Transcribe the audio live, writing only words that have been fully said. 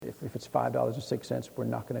it's $5.06, we're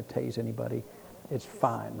not going to tase anybody. It's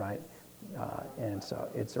fine, right? And so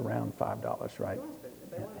it's around $5, right?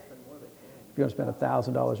 If you want to spend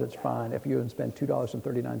 $1,000, it's fine. If you want to spend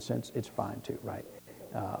 $2.39, it's fine too, right?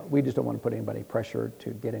 We just don't want to put anybody pressure to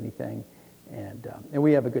get anything, and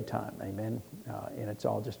we have a good time, amen. And it's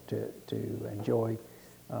all just to enjoy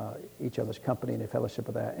each other's company and the fellowship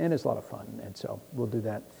of that, and it's a lot of fun. And so we'll do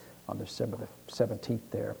that on December the 17th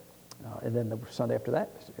there, and then the Sunday after that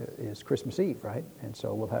is Christmas Eve, right? And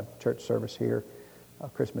so we'll have church service here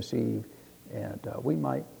Christmas Eve, and we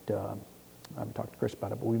might. I haven't talked to Chris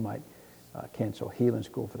about it, but we might cancel healing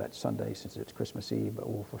school for that Sunday since it's Christmas Eve, but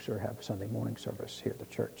we'll for sure have a Sunday morning service here at the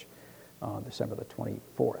church on December the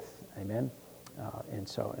 24th. Amen.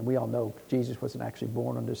 And we all know Jesus wasn't actually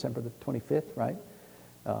born on December the 25th, right?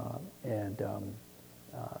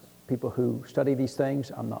 People who study these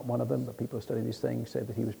things, I'm not one of them, but people who study these things say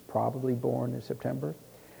that he was probably born in September.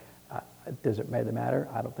 Does it matter?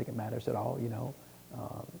 I don't think it matters at all,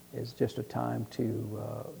 It's just a time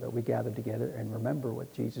that we gather together and remember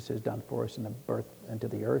what Jesus has done for us in the birth into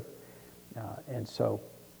the earth. And so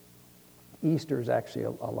Easter is actually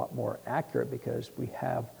a lot more accurate because we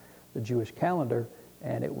have the Jewish calendar,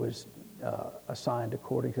 and it was assigned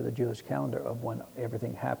according to the Jewish calendar of when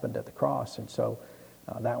everything happened at the cross. And so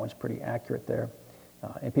that one's pretty accurate there.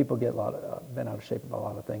 And people get bent out of shape about a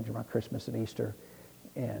lot of things around Christmas and Easter.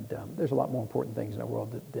 And there's a lot more important things in the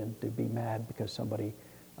world than to be mad because somebody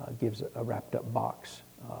gives a wrapped up box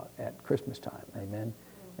at Christmas time. Amen.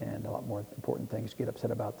 And a lot more important things to get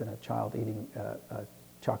upset about than a child eating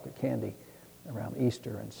chocolate candy around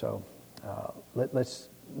Easter. And so let's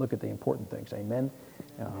look at the important things. Amen.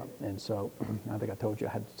 And so I think I told you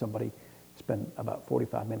I had somebody spend about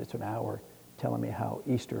 45 minutes to an hour telling me how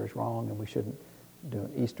Easter is wrong and we shouldn't do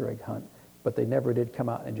an Easter egg hunt. But they never did come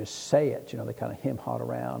out and just say it. They kind of hem-hawed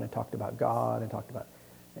around and talked about God and talked about,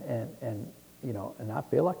 and I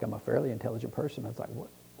feel like I'm a fairly intelligent person. I was like,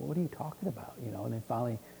 what are you talking about? And then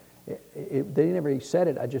finally, they never said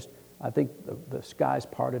it. I think the skies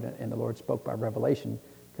parted and the Lord spoke by revelation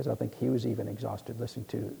because I think he was even exhausted listening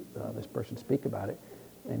to this person speak about it.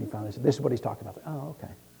 And he finally said, this is what he's talking about. Oh,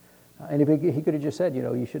 okay. And if he could have just said,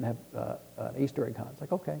 you shouldn't have an Easter egg hunt. It's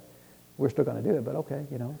like, okay. We're still going to do it, but okay,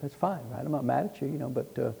 that's fine, right? I'm not mad at you,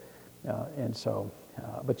 but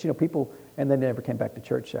people, and then they never came back to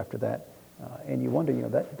church after that, and you wonder,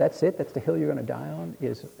 that's it, that's the hill you're going to die on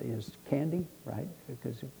is candy, right?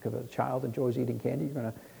 Because a child enjoys eating candy,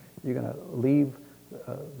 you're going to leave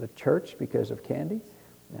the church because of candy,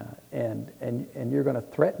 and you're going to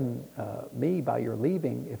threaten me by your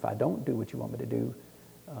leaving if I don't do what you want me to do,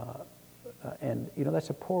 and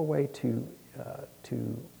that's a poor way to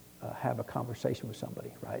have a conversation with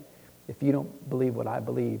somebody, right? If you don't believe what I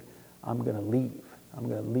believe, I'm going to leave. I'm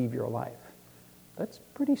going to leave your life. That's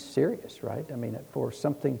pretty serious, right? I mean, for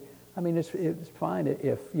something, it's fine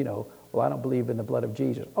if, I don't believe in the blood of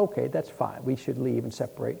Jesus. Okay, that's fine. We should leave and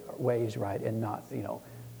separate ways, right? And not,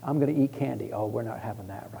 I'm going to eat candy. Oh, we're not having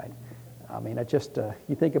that, right?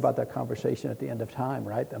 You think about that conversation at the end of time,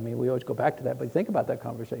 right? We always go back to that, but think about that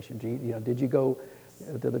conversation. Did you go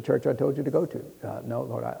to the church I told you to go to? No,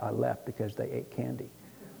 Lord, I left because they ate candy.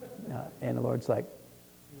 And the Lord's like,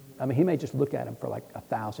 he may just look at him for like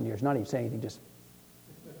 1,000 years, not even say anything, just...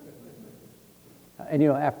 And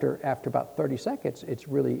after about 30 seconds, it's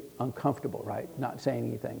really uncomfortable, right? Not saying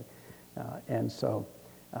anything. And so,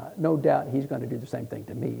 no doubt he's going to do the same thing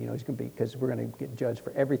to me. He's going to be, because we're going to get judged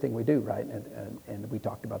for everything we do, right? And we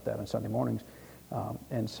talked about that on Sunday mornings.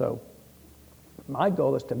 And so, my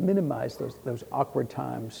goal is to minimize those awkward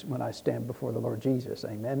times when I stand before the Lord Jesus,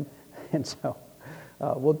 amen? And so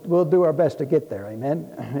we'll do our best to get there,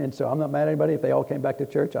 amen? And so I'm not mad at anybody. If they all came back to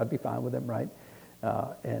church, I'd be fine with them, right?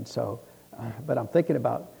 But I'm thinking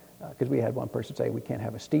about, because we had one person say we can't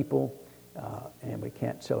have a steeple, and we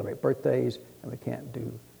can't celebrate birthdays, and we can't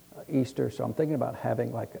do Easter. So I'm thinking about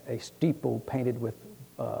having like a steeple painted with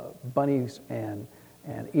bunnies and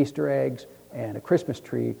Easter eggs and a Christmas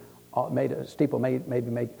tree, a steeple maybe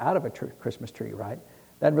made out of a Christmas tree, right?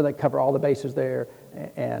 That'd really cover all the bases there,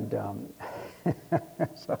 and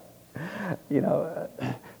so,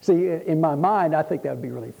 see, in my mind, I think that would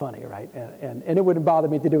be really funny, right? And it wouldn't bother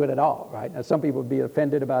me to do it at all, right? Now, some people would be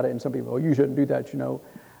offended about it, and some people, you shouldn't do that,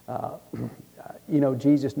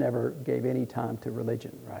 Jesus never gave any time to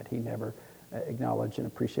religion, right? He never acknowledged and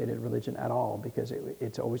appreciated religion at all because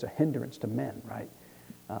it's always a hindrance to men, right?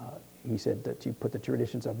 He said that you put the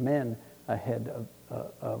traditions of men ahead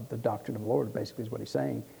of the doctrine of the Lord, basically is what he's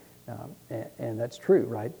saying. And that's true,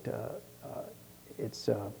 right?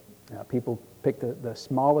 People pick the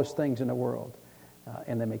smallest things in the world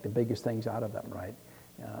and they make the biggest things out of them, right?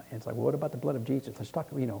 And it's like, well, what about the blood of Jesus? Let's talk,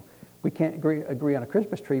 we can't agree on a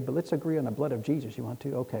Christmas tree, but let's agree on the blood of Jesus. You want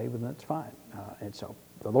to? Okay, well, that's fine. And so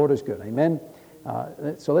the Lord is good. Amen.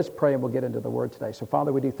 So let's pray and we'll get into the Word today. So,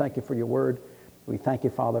 Father, we do thank you for your Word. We thank you,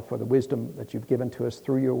 Father, for the wisdom that you've given to us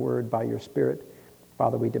through your Word by your Spirit.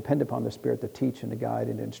 Father, we depend upon the Spirit to teach and to guide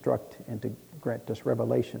and to instruct and to grant us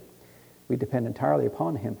revelation. We depend entirely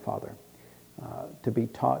upon him, Father, to be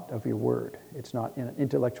taught of your Word. It's not an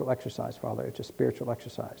intellectual exercise, Father. It's a spiritual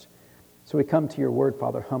exercise. So we come to your Word,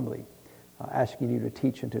 Father, humbly, asking you to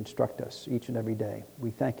teach and to instruct us each and every day. We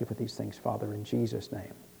thank you for these things, Father, in Jesus'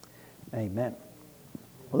 name. Amen.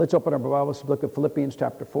 Well, let's open our Bibles to look at Philippians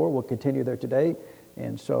chapter 4. We'll continue there today.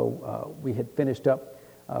 And so we had finished up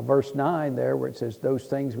verse 9 there where it says, those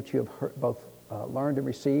things which you have both learned and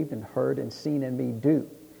received and heard and seen in me do,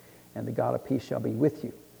 and the God of peace shall be with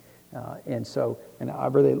you. And I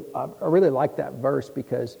really like that verse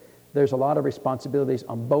because there's a lot of responsibilities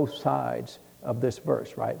on both sides of this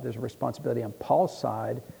verse, right? There's a responsibility on Paul's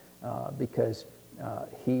side because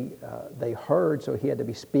they heard, so he had to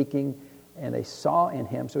be speaking, and they saw in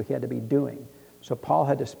him, so he had to be doing. So Paul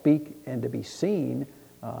had to speak and to be seen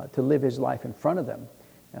to live his life in front of them.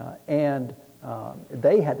 And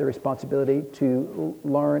they had the responsibility to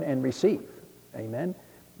learn and receive. Amen?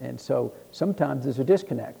 And so sometimes there's a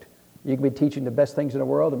disconnect. You can be teaching the best things in the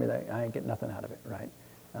world, I ain't getting nothing out of it, right?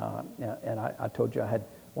 And I told you I had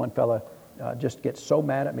one fella just get so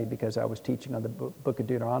mad at me because I was teaching on the book of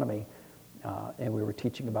Deuteronomy, and we were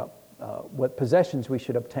teaching about what possessions we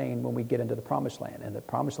should obtain when we get into the Promised Land. And the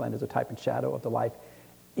Promised Land is a type and shadow of the life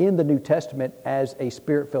in the New Testament as a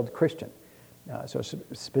Spirit-filled Christian. So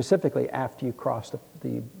specifically after you cross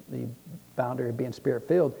the boundary of being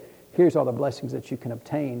Spirit-filled, here's all the blessings that you can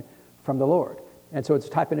obtain from the Lord. And so it's a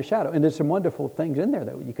type and a shadow. And there's some wonderful things in there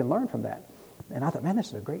that you can learn from that. And I thought, man, this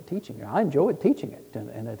is a great teaching. I enjoyed teaching it.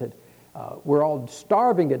 And we're all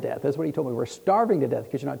starving to death. That's what he told me. We're starving to death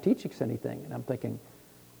because you're not teaching us anything. And I'm thinking,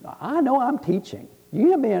 I know I'm teaching.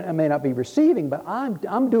 You may not be receiving, but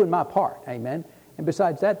I'm doing my part. Amen. And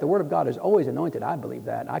besides that, the Word of God is always anointed. I believe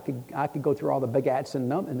that. I could go through all the big acts in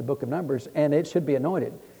the book of Numbers, and it should be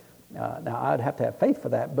anointed. Now, I'd have to have faith for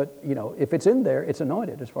that, but, if it's in there, it's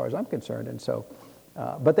anointed as far as I'm concerned. And so,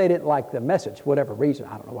 but they didn't like the message, whatever reason.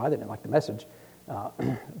 I don't know why they didn't like the message.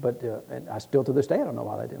 And I still to this day, I don't know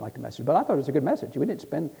why they didn't like the message. But I thought it was a good message. We didn't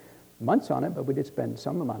spend months on it, but we did spend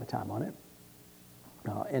some amount of time on it.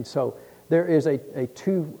 And so there is a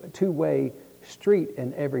two-way street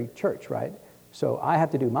in every church, right? So I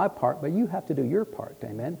have to do my part, but you have to do your part,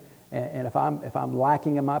 amen? And if I'm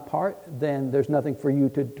lacking in my part, then there's nothing for you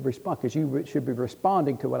to respond, because you should be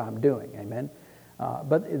responding to what I'm doing, amen?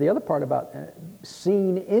 But the other part about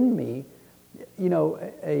seen in me,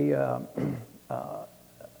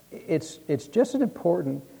 it's just as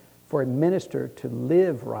important for a minister to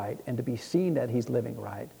live right and to be seen that he's living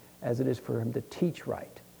right as it is for him to teach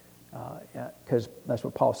right. Because that's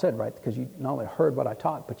what Paul said, right? Because you not only heard what I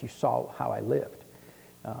taught, but you saw how I lived.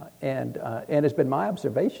 And it's been my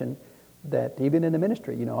observation that even in the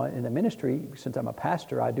ministry, in the ministry, since I'm a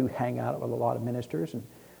pastor, I do hang out with a lot of ministers,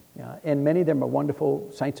 and many of them are wonderful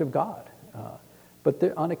saints of God.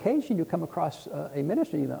 But on occasion, you come across a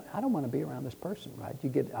minister, I don't want to be around this person, right? You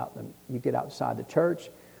get outside the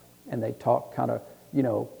church, and they talk kind of,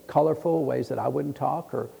 colorful ways that I wouldn't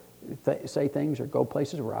talk, or say things, or go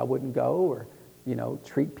places where I wouldn't go, or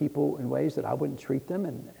treat people in ways that I wouldn't treat them,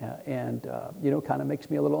 and kind of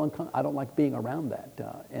makes me a little uncomfortable. I don't like being around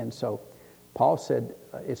that, and so Paul said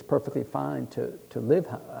it's perfectly fine to live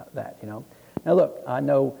that. Now look, I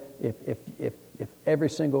know if every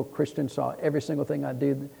single Christian saw every single thing I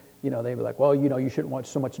did, they'd be like, well, you shouldn't watch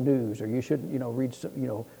so much news, or you shouldn't, read,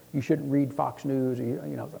 you shouldn't read Fox News,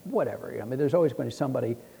 or whatever. There's always going to be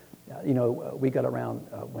somebody. We got around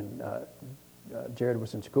when Jared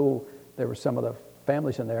was in school. There were some of the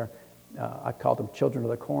families in there. I called them children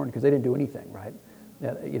of the corn because they didn't do anything, right?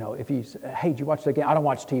 If you say, hey, did you watch the game? I don't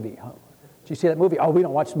watch TV. Oh, did you see that movie? Oh, we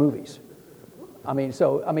don't watch movies. It's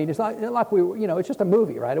not like we were, it's just a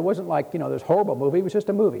movie, right? It wasn't like, this horrible movie. It was just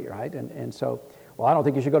a movie, right? And so, well, I don't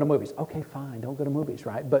think you should go to movies. Okay, fine, don't go to movies,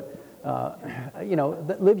 right? But,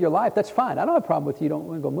 live your life. That's fine. I don't have a problem with you don't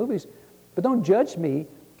want to go to movies. But don't judge me,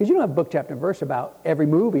 because you don't have book, chapter, and verse about every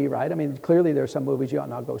movie, right? Clearly there are some movies you ought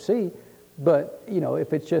not go see. But,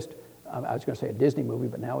 if it's just, I was going to say a Disney movie,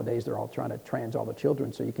 but nowadays they're all trying to trans all the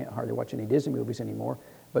children, so you can't hardly watch any Disney movies anymore.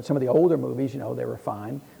 But some of the older movies, they were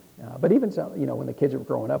fine. But even so, when the kids were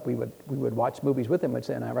growing up, we would watch movies with them and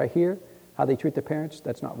say, now right here, how they treat their parents,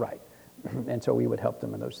 that's not right. And so we would help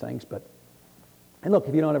them in those things. But And look,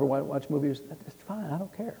 if you don't ever watch movies, that's fine. I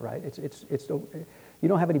don't care, right? You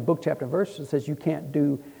don't have any book, chapter, and verse that says you can't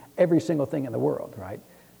do every single thing in the world, right?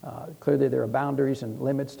 Clearly, there are boundaries and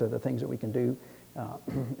limits to the things that we can do,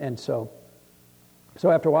 and so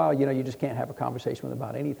after a while, you just can't have a conversation with them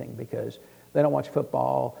about anything because they don't watch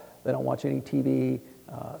football, they don't watch any TV,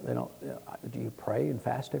 they don't. Do you pray and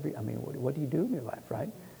fast what do you do in your life, right?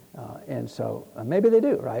 And so maybe they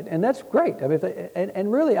do, right? And that's great. I mean,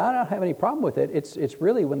 and really, I don't have any problem with it. It's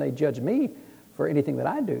really when they judge me for anything that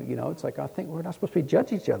I do. It's like I think we're not supposed to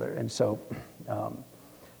judge each other, and so I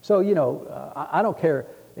don't care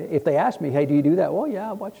if they ask me, hey, do you do that? Well, yeah,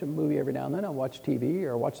 I watch a movie every now and then. I watch TV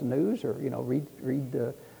or watch the news or read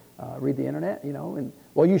the internet. And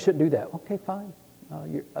well, you shouldn't do that. Okay, fine.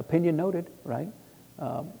 Your opinion noted, right?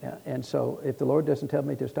 And so if the Lord doesn't tell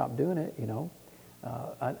me to stop doing it,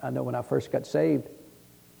 I know when I first got saved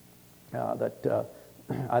that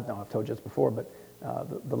I know I've told you this before, but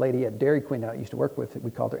the lady at Dairy Queen that I used to work with,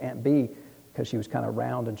 we called her Aunt B because she was kind of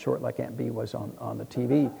round and short like Aunt B was on the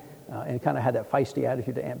TV, and kind of had that feisty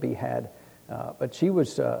attitude that Aunt B had. But she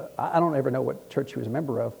was, I don't ever know what church she was a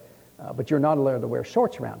member of, but you're not allowed to wear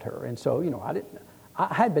shorts around her. And so,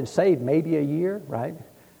 I had been saved maybe a year, right?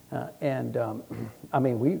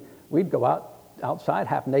 We'd go outside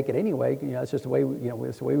half naked anyway. It's just the way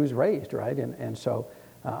it's the way we was raised, right? And so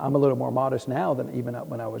I'm a little more modest now than even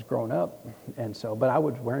when I was growing up. And so, but I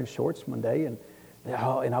was wearing shorts one day, and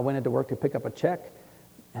I went into work to pick up a check,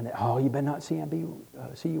 and you better not see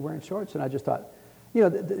you wearing shorts. And I just thought,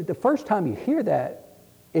 the first time you hear that,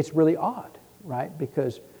 it's really odd, right?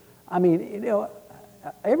 Because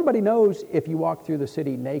everybody knows if you walk through the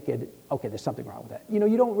city naked, okay, there's something wrong with that.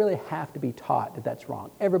 You don't really have to be taught that that's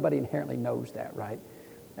wrong. Everybody inherently knows that, right?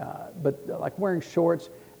 But like wearing shorts,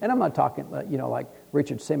 and I'm not talking, like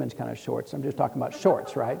Richard Simmons kind of shorts. I'm just talking about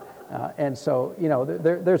shorts, right? And so,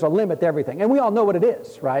 there's a limit to everything, and we all know what it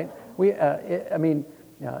is, right?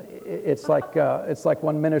 It's like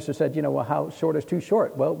one minister said, well, how short is too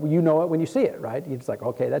short? Well, you know it when you see it, right? It's like,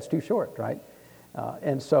 okay, that's too short, right?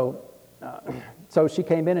 So she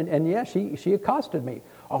came in and she accosted me.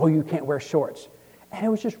 Oh, you can't wear shorts. And it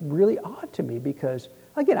was just really odd to me because,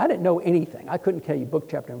 again, I didn't know anything. I couldn't tell you book,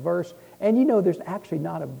 chapter, and verse. And there's actually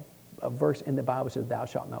not a verse in the Bible that says thou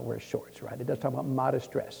shalt not wear shorts, right? It does talk about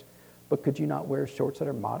modest dress. But could you not wear shorts that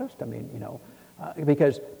are modest?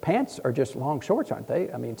 Because pants are just long shorts, aren't they?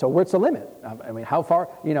 So what's the limit? How far,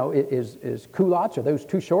 is culottes, are those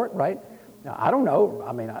too short, right? Now, I don't know.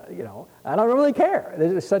 I don't really care.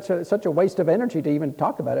 It's such a waste of energy to even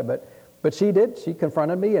talk about it. But she did. She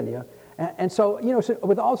confronted me, and so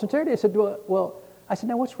with all sincerity, I said, well,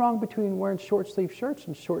 now what's wrong between wearing short sleeve shirts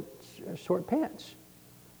and short pants?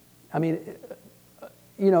 I think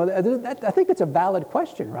it's a valid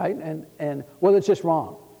question, right? And well, it's just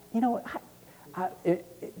wrong.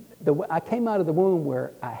 I came out of the womb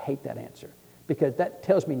where I hate that answer because that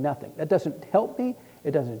tells me nothing. That doesn't help me.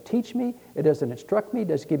 It doesn't teach me. It doesn't instruct me. It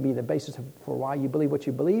doesn't give me the basis for why you believe what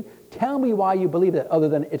you believe. Tell me why you believe that other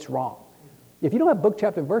than it's wrong. If you don't have book,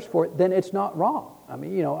 chapter, and verse for it, then it's not wrong.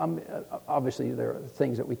 Obviously there are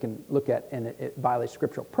things that we can look at and it violates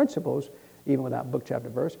scriptural principles even without book, chapter,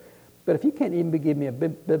 verse. But if you can't even give me a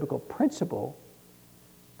biblical principle,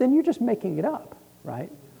 then you're just making it up,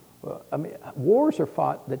 right? Wars are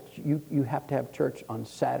fought that you have to have church on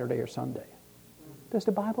Saturday or Sunday. Does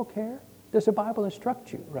the Bible care? Does the Bible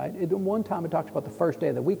instruct you, right? One time it talks about the first day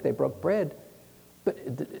of the week they broke bread, but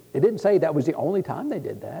it didn't say that was the only time they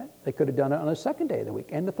did that. They could have done it on the second day of the week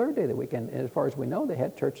and the third day of the week. And as far as we know, they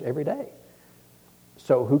had church every day.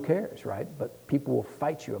 So who cares, right? But people will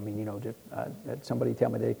fight you. Had somebody tell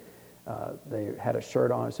me they had a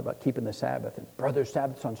shirt on. It's about keeping the Sabbath. And brother,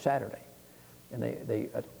 Sabbath's on Saturday. And they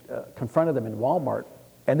confronted them in Walmart.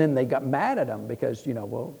 And then they got mad at them because,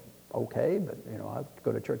 okay, but, I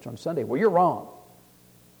go to church on Sunday. Well, you're wrong.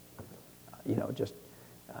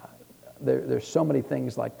 There's so many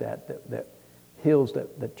things like that hills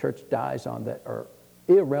that the church dies on that are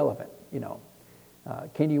irrelevant,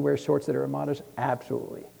 Can you wear shorts that are immodest?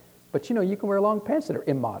 Absolutely. But, you can wear long pants that are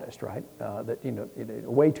immodest, right?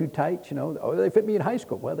 Way too tight, they fit me in high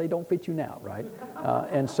school. Well, they don't fit you now, right?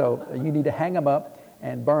 And so you need to hang them up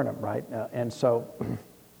and burn them, right?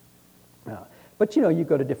 But, you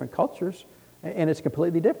go to different cultures, and it's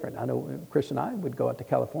completely different. I know Chris and I would go out to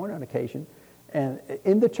California on occasion, and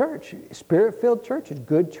in the church, spirit-filled churches,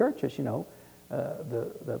 good churches,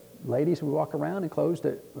 the ladies would walk around in clothes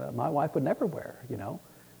that my wife would never wear,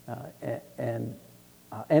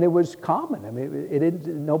 and it was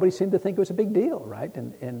common. Nobody seemed to think it was a big deal, right?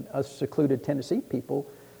 And us secluded Tennessee people,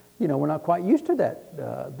 we're not quite used to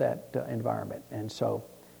that environment. And so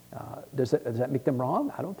does that make them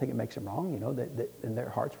wrong? I don't think it makes them wrong. That in their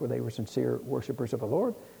hearts where they were sincere worshipers of the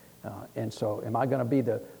Lord. And so am I going to be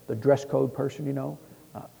the dress code person,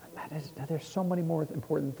 there's so many more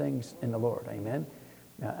important things in the Lord. Amen.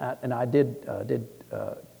 And I did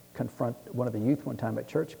confront one of the youth one time at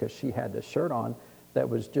church because she had this shirt on that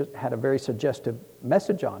had a very suggestive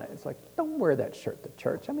message on it. It's like, don't wear that shirt to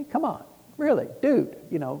church. I mean, come on, really, dude.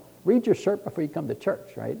 Read your shirt before you come to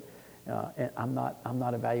church, right? And I'm not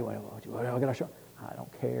evaluating. What do I got a shirt? I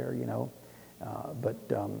don't care, but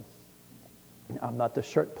I'm not the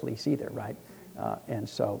shirt police either, right? And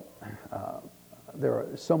so there are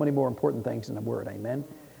so many more important things in the Word, amen.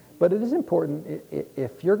 But it is important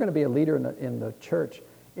if you're going to be a leader in the church.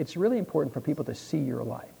 It's really important for people to see your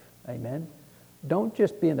life, amen. Don't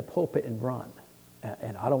just be in the pulpit and run.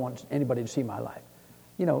 And I don't want anybody to see my life.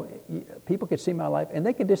 People can see my life, and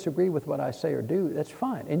they can disagree with what I say or do. That's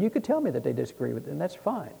fine. And you could tell me that they disagree with it, and that's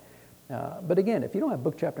fine. But again, if you don't have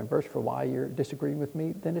book, chapter, and verse for why you're disagreeing with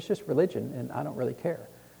me, then it's just religion, and I don't really care.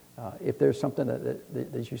 If there's something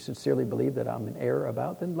that you sincerely believe that I'm in error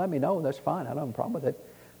about, then let me know. That's fine. I don't have a problem with it.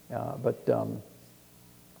 But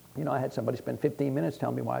I had somebody spend 15 minutes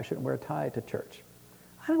telling me why I shouldn't wear a tie to church.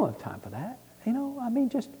 I don't have time for that.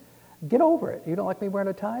 Just get over it. You don't like me wearing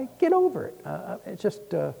a tie? Get over it. It's just,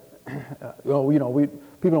 people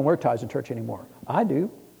don't wear ties in church anymore. I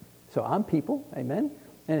do. So I'm people, amen.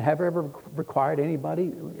 And have I ever required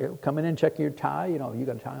anybody come in and check your tie? You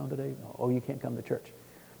got a tie on today? Oh, you can't come to church.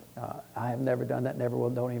 I have never done that, never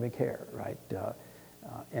will, don't even care, right?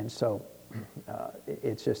 And so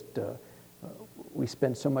it's just, we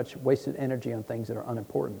spend so much wasted energy on things that are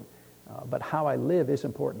unimportant. But how I live is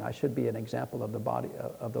important. I should be an example of the body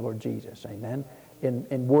of the Lord Jesus, amen.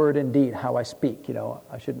 In word and deed, how I speak.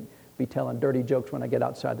 I shouldn't be telling dirty jokes when I get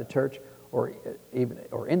outside the church, or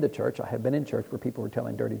in the church. I have been in church where people were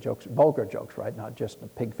telling dirty jokes, vulgar jokes, right? Not just a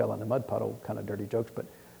pig fell in the mud puddle kind of dirty jokes, but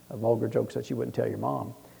vulgar jokes that you wouldn't tell your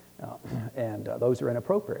mom, and those are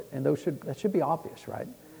inappropriate, and that should be obvious, right?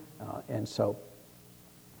 And so,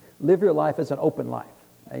 live your life as an open life,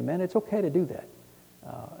 amen. It's okay to do that.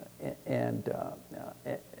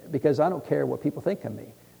 Because I don't care what people think of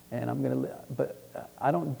me, and but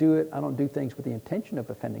I don't do it. I don't do things with the intention of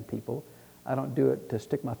offending people. I don't do it to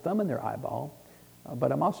stick my thumb in their eyeball,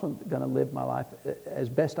 but I'm also going to live my life as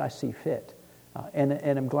best I see fit, and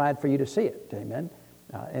I'm glad for you to see it, amen.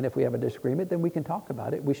 And if we have a disagreement, then we can talk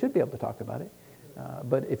about it. We should be able to talk about it.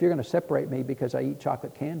 But if you're going to separate me because I eat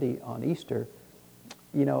chocolate candy on Easter,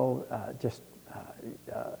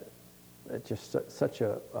 it's just such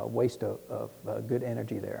a waste of good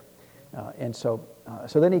energy there. And so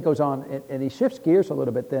then he goes on, and he shifts gears a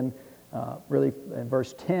little bit then, really in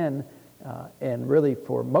verse 10, and really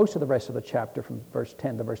for most of the rest of the chapter, from verse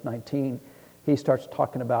 10 to verse 19, he starts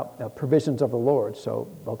talking about provisions of the Lord, so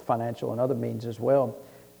both financial and other means as well.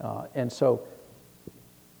 And so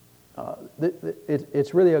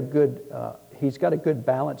it's really a good, he's got a good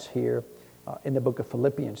balance here in the book of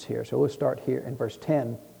Philippians here. So we'll start here in verse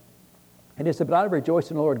 10. And he said, "But I rejoice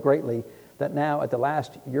in the Lord greatly, that now at the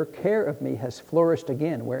last your care of me has flourished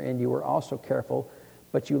again, wherein you were also careful,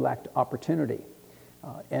 but you lacked opportunity."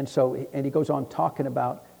 And he goes on talking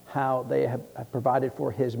about how they have provided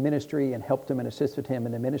for his ministry and helped him and assisted him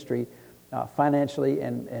in the ministry financially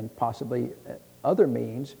and possibly other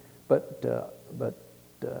means, but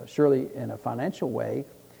surely in a financial way.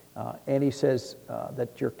 And he says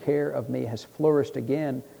that your care of me has flourished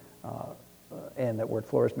again, and that word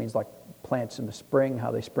flourish means like plants in the spring,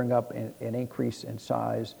 how they spring up and increase in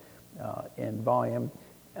size and volume.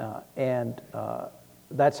 And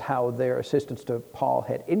that's how their assistance to Paul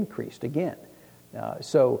had increased again.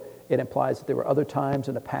 So it implies that there were other times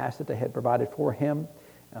in the past that they had provided for him,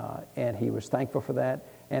 and he was thankful for that.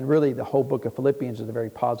 And really the whole book of Philippians is a very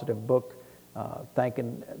positive book,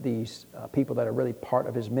 thanking these people that are really part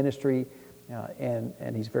of his ministry,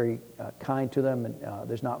 and he's very kind to them. And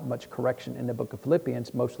there's not much correction in the book of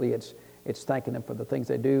Philippians. Mostly it's thanking them for the things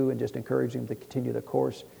they do and just encouraging them to continue the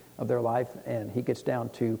course of their life. And he gets down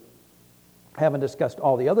to, having discussed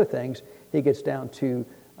all the other things, he gets down to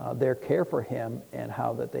their care for him and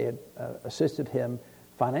how that they had assisted him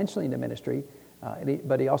financially in the ministry.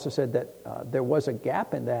 But he also said that there was a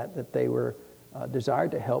gap in that they were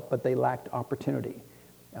desired to help, but they lacked opportunity.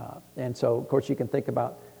 And so, of course, you can think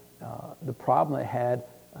about the problem they had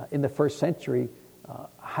in the first century.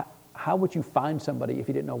 How would you find somebody if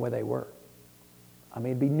you didn't know where they were? I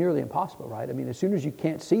mean, it'd be nearly impossible, right? I mean, as soon as you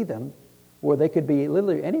can't see them, well, they could be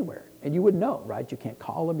literally anywhere, and you wouldn't know, right? You can't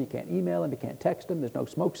call them, you can't email them, you can't text them, there's no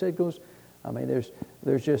smoke signals. I mean,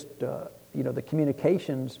 there's just, the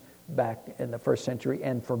communications back in the first century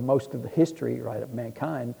and for most of the history, right, of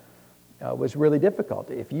mankind was really difficult.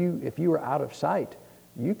 If you were out of sight,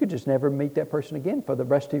 you could just never meet that person again for the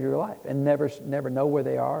rest of your life and never know where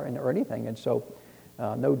they are or anything. And so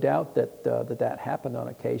no doubt that happened on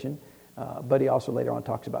occasion. But he also later on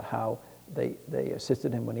talks about how they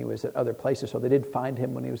assisted him when he was at other places. So they did find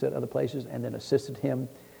him when he was at other places and then assisted him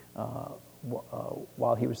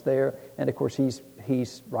while he was there. And of course,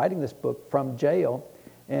 he's writing this book from jail.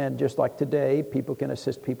 And just like today, people can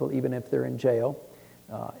assist people even if they're in jail.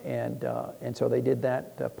 And so they did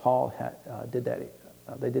that. Paul did that.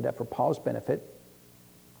 They did that for Paul's benefit.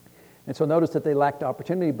 And so notice that they lacked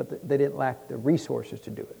opportunity, but they didn't lack the resources to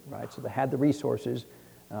do it, right? So they had the resources,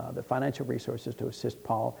 the financial resources to assist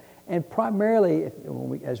Paul. And primarily,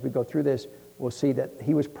 as we go through this, we'll see that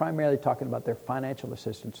he was primarily talking about their financial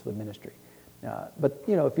assistance to the ministry. But,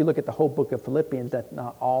 if you look at the whole book of Philippians, that's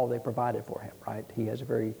not all they provided for him, right? He has a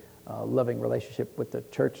very loving relationship with the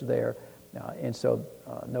church there. And so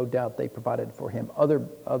no doubt they provided for him other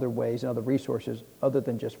ways and other resources other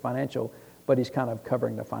than just financial, but he's kind of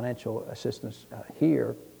covering the financial assistance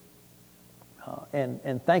here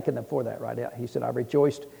and thanking them for that, right? He said, I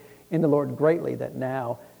rejoiced in the Lord greatly that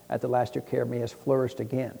now at the last your care of me has flourished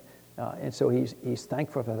again. And so he's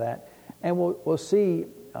thankful for that. And we'll see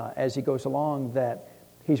as he goes along that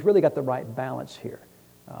he's really got the right balance here.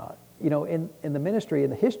 In the ministry, in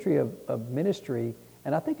the history of ministry,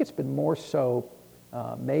 and I think it's been more so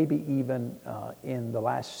maybe even in the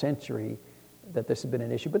last century that this has been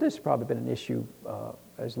an issue, but this has probably been an issue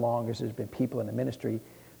as long as there's been people in the ministry,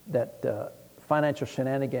 that financial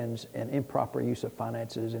shenanigans and improper use of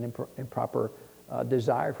finances and improper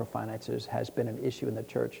desire for finances has been an issue in the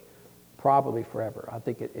church probably forever. I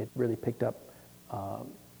think it really picked up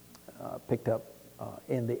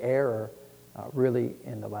in the era really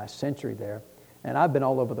in the last century there. And I've been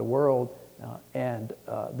all over the world, and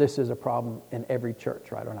this is a problem in every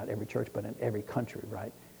church, right? Or not every church, but in every country,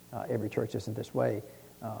 right? Every church isn't this way.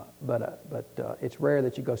 But it's rare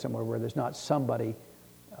that you go somewhere where there's not somebody,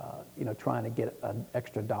 trying to get an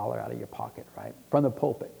extra dollar out of your pocket, right? From the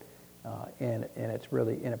pulpit. And it's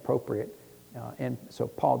really inappropriate. And so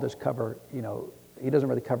Paul does cover, he doesn't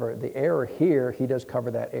really cover the error here. He does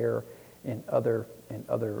cover that error in other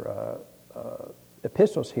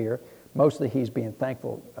epistles here. Mostly he's being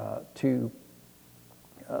thankful to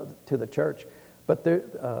the church. But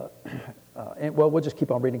we'll just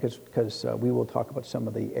keep on reading because we will talk about some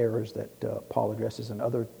of the errors that Paul addresses in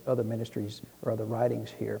other ministries or other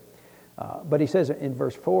writings here. But he says in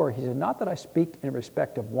verse 4, he says, not that I speak in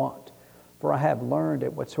respect of want, for I have learned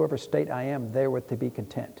at whatsoever state I am therewith to be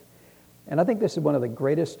content. And I think this is one of the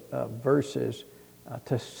greatest verses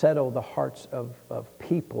to settle the hearts of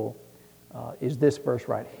people is this verse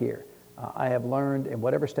right here. I have learned in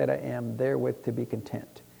whatever state I am therewith to be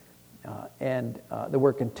content. And the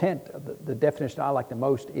word content, the definition I like the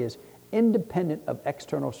most is independent of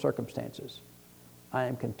external circumstances. I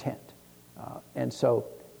am content. And so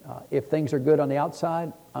if things are good on the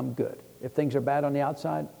outside, I'm good. If things are bad on the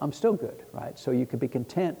outside, I'm still good, right? So you can be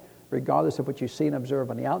content regardless of what you see and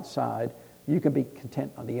observe on the outside. You can be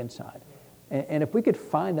content on the inside. And if we could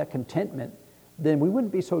find that contentment, then we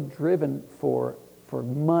wouldn't be so driven for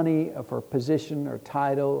money, or for position or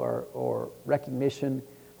title or recognition.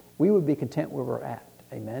 We would be content where we're at.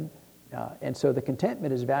 Amen? And so the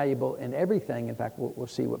contentment is valuable in everything. In fact, we'll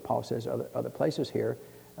see what Paul says other places here.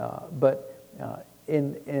 But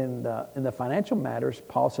in the financial matters,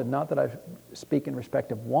 Paul said, not that I speak in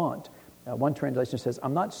respect of want. One translation says,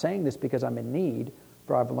 I'm not saying this because I'm in need,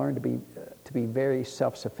 for I've learned to be very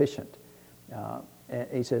self-sufficient. And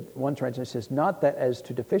he said, one translation says, not that as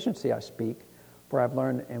to deficiency I speak, for I've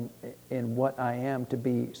learned in what I am to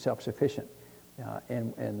be self-sufficient.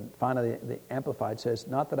 And finally, the Amplified says,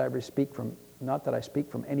 not that I speak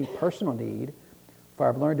from any personal need, for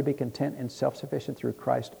I've learned to be content and self-sufficient through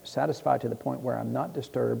Christ, satisfied to the point where I'm not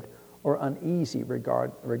disturbed or uneasy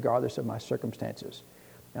regardless of my circumstances.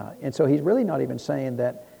 And so he's really not even saying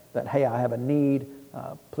that hey, I have a need,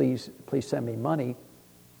 please send me money.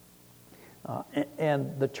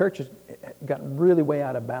 And the church has gotten really way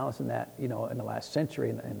out of balance in that, in the last century,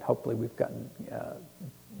 and hopefully we've gotten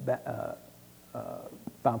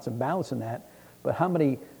found some balance in that. But how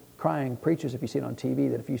many crying preachers have you seen on TV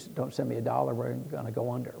that if you don't send me $1, we're going to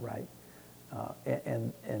go under, right?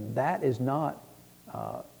 And that is not,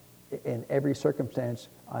 in every circumstance,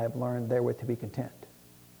 I have learned therewith to be content.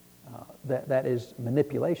 That is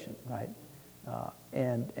manipulation, right?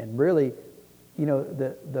 And really,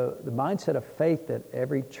 the mindset of faith that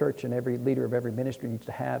every church and every leader of every ministry needs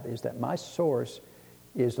to have is that my source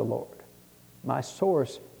is the Lord. The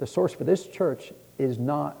source for this church is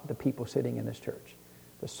not the people sitting in this church.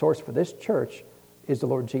 The source for this church is the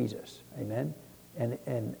Lord Jesus. Amen?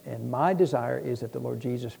 And my desire is that the Lord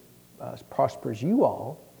Jesus prospers you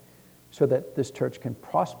all so that this church can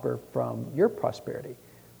prosper from your prosperity.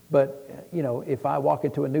 But, if I walk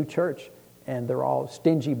into a new church and they're all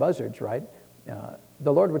stingy buzzards, right?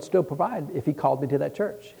 The Lord would still provide if He called me to that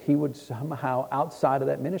church. He would somehow, outside of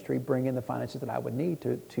that ministry, bring in the finances that I would need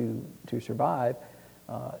to survive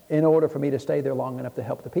in order for me to stay there long enough to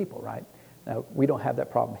help the people, right? Now, we don't have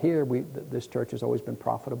that problem here. This church has always been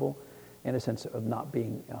profitable in a sense of not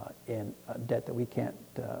being in a debt that we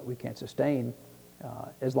can't sustain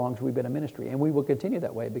as long as we've been in ministry. And we will continue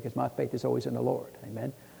that way because my faith is always in the Lord.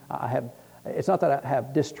 Amen? It's not that I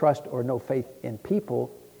have distrust or no faith in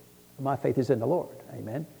people. My faith is in the Lord.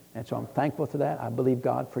 Amen? And so I'm thankful for that. I believe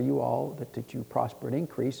God for you all that you prosper and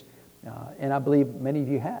increase. And I believe many of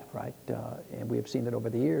you have, right? And we have seen that over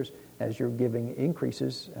the years as your giving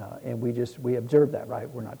increases. And we observe that, right?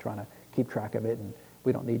 We're not trying to keep track of it. And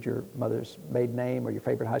we don't need your mother's maiden name or your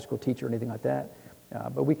favorite high school teacher or anything like that.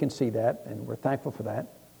 But we can see that, and we're thankful for that.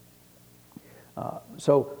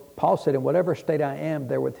 So Paul said, in whatever state I am,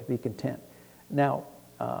 therewith to be content. Now,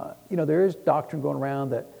 there is doctrine going around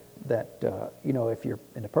that if you're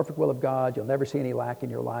in the perfect will of God, you'll never see any lack in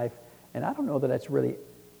your life. And I don't know that that's really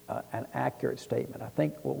an accurate statement. I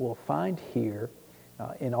think what we'll find here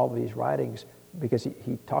in all of these writings, because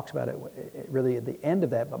he talks about it really at the end of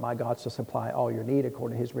that, but my God shall supply all your need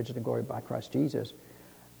according to His riches and glory by Christ Jesus.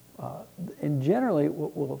 And generally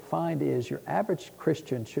what we'll find is your average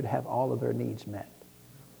Christian should have all of their needs met.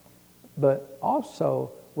 But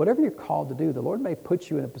also, whatever you're called to do, the Lord may put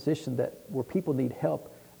you in a position where people need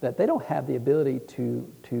help, that they don't have the ability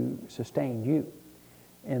to sustain you.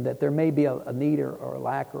 And that there may be a need or a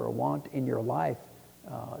lack or a want in your life,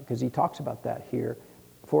 because he talks about that here,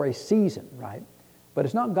 for a season, right? But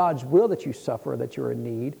it's not God's will that you suffer, that you're in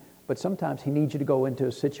need, but sometimes He needs you to go into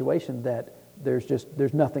a situation that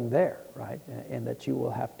there's nothing there, right? And that you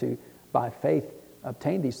will have to, by faith,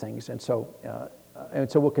 obtain these things. And so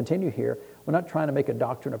we'll continue here. We're not trying to make a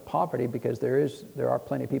doctrine of poverty, because there are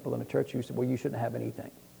plenty of people in the church who say, well, you shouldn't have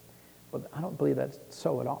anything. Well, I don't believe that's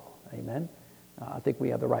so at all. Amen? I think we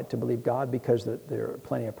have the right to believe God because there are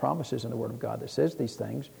plenty of promises in the Word of God that says these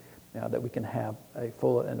things, that we can have a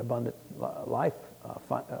full and abundant life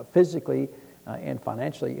physically and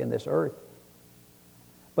financially in this earth.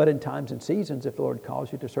 But in times and seasons, if the Lord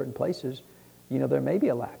calls you to certain places, there may be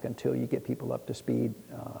a lack until you get people up to speed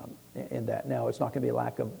in that. Now, it's not going to be a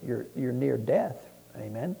lack of you're near death.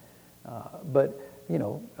 Amen? But,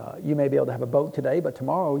 you may be able to have a boat today, but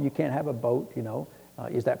tomorrow you can't have a boat,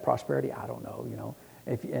 Is that prosperity? I don't know,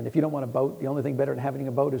 If you don't want a boat, the only thing better than having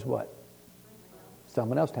a boat is what?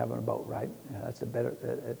 Someone else having a boat, right? It's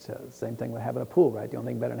the same thing with having a pool, right? The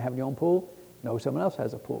only thing better than having your own pool? No, someone else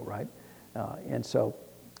has a pool, right?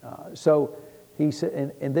 So he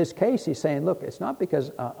said, in this case, he's saying, look, it's not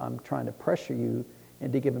because I'm trying to pressure you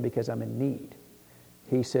into giving because I'm in need.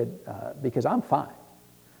 He said, because I'm fine.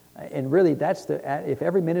 And really, if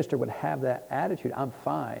every minister would have that attitude, I'm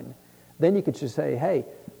fine, then you could just say, hey,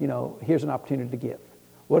 here's an opportunity to give.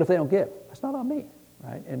 What if they don't give? That's not on me,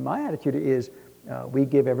 right? And my attitude is we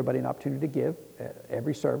give everybody an opportunity to give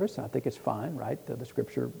every service. I think it's fine, right? The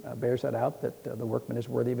Scripture bears that out, that the workman is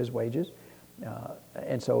worthy of his wages.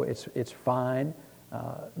 And so it's fine.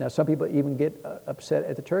 Now, some people even get upset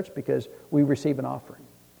at the church because we receive an offering.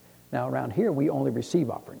 Now, around here, we only receive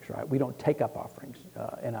offerings, right? We don't take up offerings.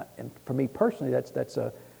 And for me personally, that's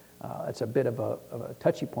a bit of a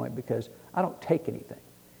touchy point because I don't take anything.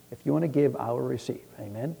 If you want to give, I will receive.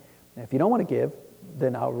 Amen. And if you don't want to give,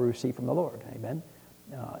 then I will receive from the Lord. Amen.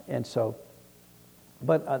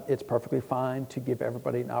 But it's perfectly fine to give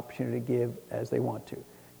everybody an opportunity to give as they want to.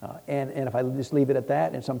 And if I just leave it at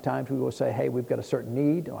that, and sometimes we will say, hey, we've got a certain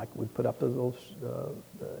need, like we put up those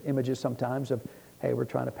images sometimes of, hey, we're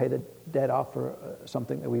trying to pay the debt off for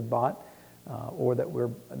something that we bought, or that we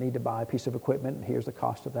need to buy a piece of equipment, and here's the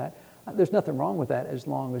cost of that. There's nothing wrong with that as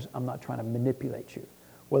long as I'm not trying to manipulate you.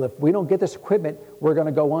 Well, if we don't get this equipment, we're going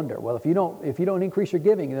to go under. Well, if you don't increase your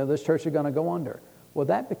giving, this church is going to go under. Well,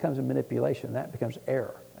 that becomes a manipulation. That becomes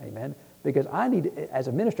error. Amen? Because as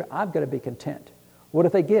a minister, I've got to be content. What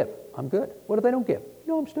if they give? I'm good. What if they don't give?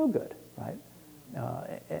 I'm still good, right?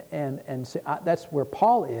 And so that's where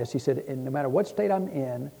Paul is. He said, no matter what state I'm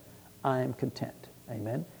in, I am content.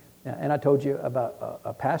 Amen? And I told you about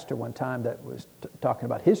a pastor one time that was talking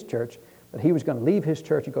about his church, that he was going to leave his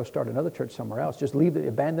church and go start another church somewhere else. Just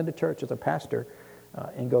abandon the church as a pastor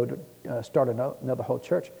and go to start another whole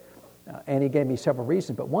church. And he gave me several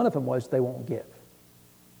reasons, but one of them was they won't give.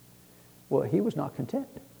 Well, he was not content.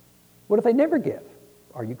 What if they never give?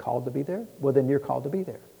 Are you called to be there? Well, then you're called to be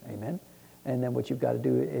there. Amen. And then what you've got to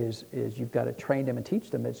do is you've got to train them and teach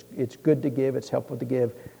them. It's good to give. It's helpful to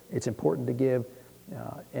give. It's important to give.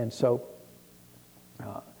 And so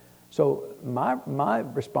my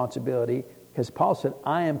responsibility, because Paul said,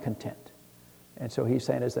 I am content. And so he's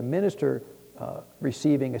saying as a minister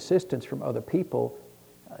receiving assistance from other people,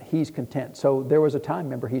 he's content. So there was a time,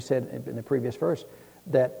 remember he said in the previous verse,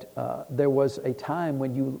 that there was a time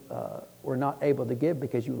when you were not able to give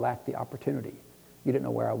because you lacked the opportunity. You didn't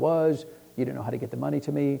know where I was. You didn't know how to get the money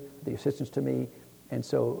to me, the assistance to me. And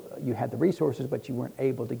so you had the resources, but you weren't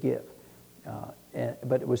able to give.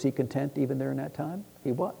 But was he content even during that time?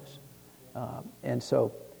 He was. And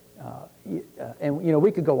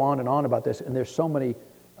we could go on and on about this, and there's so many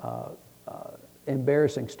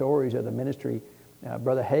embarrassing stories of the ministry.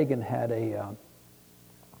 Brother Hagin had in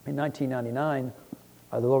 1999,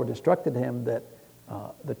 the Lord instructed him that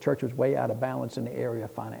the church was way out of balance in the area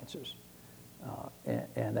of finances.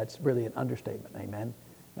 And that's really an understatement, amen?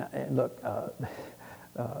 And look,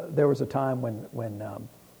 there was a time when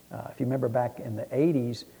if you remember back in the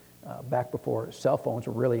 80s, back before cell phones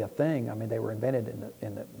were really a thing. I mean, they were invented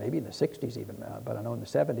maybe in the 60s even, but I know in the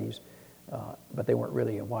 70s, but they weren't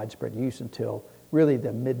really in widespread use until really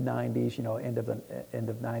the mid-90s, end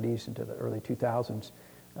of 90s into the early 2000s.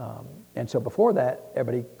 And so before that,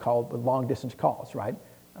 everybody called with long-distance calls, right?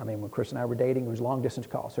 I mean, when Chris and I were dating, it was long-distance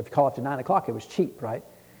calls. So if you call after 9 o'clock, it was cheap, right?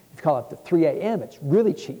 If you call after 3 a.m., it's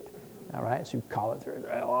really cheap, all right? So you call it through,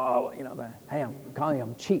 hey, I'm calling you,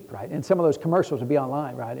 I'm cheap, right? And some of those commercials would be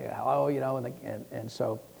online, right? Hello, and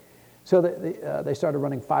so they started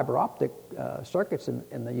running fiber optic circuits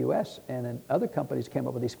in the U.S., and then other companies came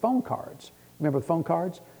up with these phone cards. Remember the phone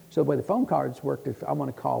cards? So the way the phone cards worked, if I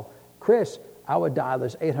want to call Chris, I would dial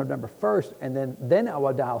this 800 number first, and then I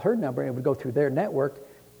would dial her number, and it would go through their network,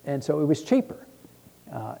 and so it was cheaper.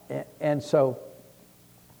 And so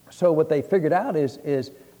what they figured out is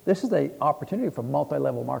this is an opportunity for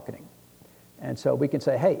multi-level marketing. And so we can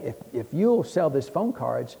say, hey, if you'll sell this phone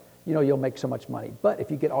cards, you'll make so much money. But if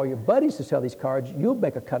you get all your buddies to sell these cards, you'll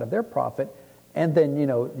make a cut of their profit, and then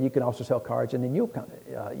you can also sell cards, and then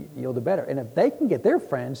you'll do better. And if they can get their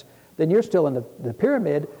friends, then you're still in the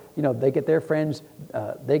pyramid. They get their friends,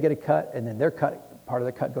 they get a cut, and then part of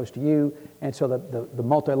their cut goes to you. And so the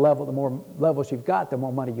multi-level, the more levels you've got, the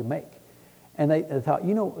more money you make. And they thought,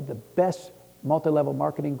 the best multi-level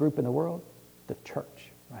marketing group in the world? The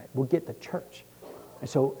church, right? We'll get the church. And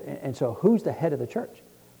so who's the head of the church?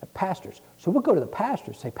 The pastors. So we'll go to the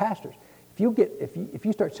pastors, say, pastors, if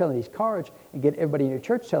you start selling these cards and get everybody in your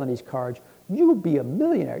church selling these cards, you'll be a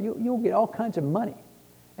millionaire. You'll get all kinds of money.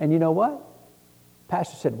 And you know what?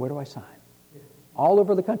 Pastor said, where do I sign? All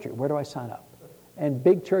over the country, where do I sign up? And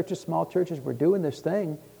big churches, small churches were doing this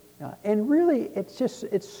thing. And really,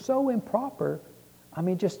 it's so improper. I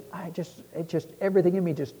mean, everything in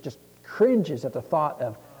me just cringes at the thought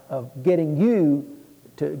of getting you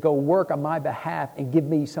to go work on my behalf and give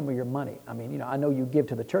me some of your money. I mean, I know you give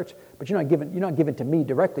to the church, but you're not giving to me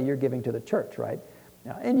directly. You're giving to the church, right?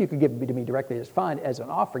 And you can give to me directly. It's fine as an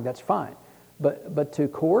offering. That's fine. But to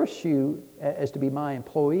coerce you as to be my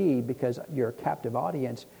employee because you're a captive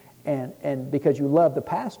audience, and because you love the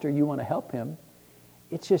pastor, you want to help him.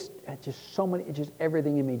 It's just so many. It's just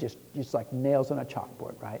everything in me just like nails on a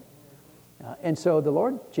chalkboard, right? And so the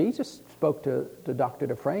Lord Jesus spoke to Dr.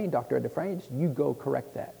 Dufresne. Dr. Dufresne, you go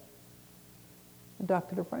correct that. And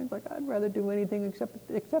Dr. Dufresne's like, I'd rather do anything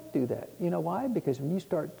except do that. You know why? Because when you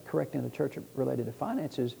start correcting the church related to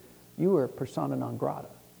finances, you are persona non grata.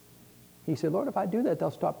 He said, Lord, if I do that,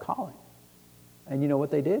 they'll stop calling. And you know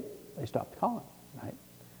what they did? They stopped calling, right?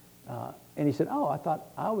 And he said, oh, I thought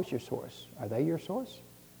I was your source. Are they your source?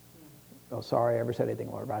 Oh, sorry I ever said anything,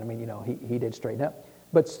 Lord, right? I mean, he did straighten up.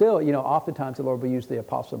 But still, oftentimes the Lord will use the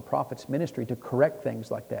apostle and prophets ministry to correct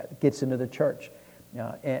things like that. It gets into the church.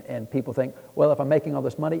 And people think, well, if I'm making all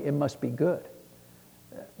this money, it must be good.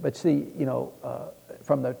 But see,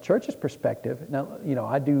 from the church's perspective, now,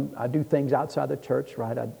 I do things outside the church,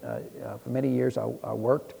 right? For many years, I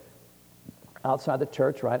worked outside the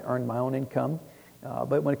church, right? Earned my own income.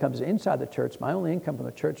 But when it comes to inside the church, my only income from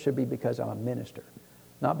the church should be because I'm a minister,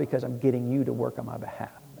 not because I'm getting you to work on my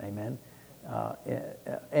behalf. Amen.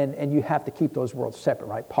 And you have to keep those worlds separate,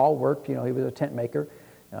 right? Paul worked, he was a tent maker,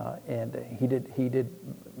 and he did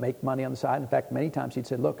make money on the side. In fact, many times he'd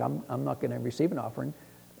said, look, I'm not going to receive an offering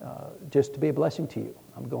just to be a blessing to you.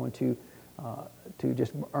 I'm going to to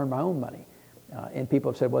just earn my own money. And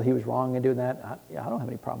people have said, well, he was wrong in doing that. I don't have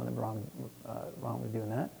any problem with him wrong with doing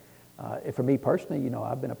that. For me personally,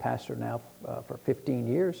 I've been a pastor now for 15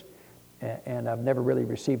 years, and I've never really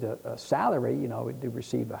received a salary. We do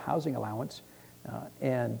receive a housing allowance,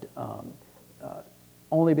 and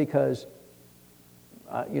only because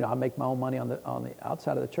I make my own money on the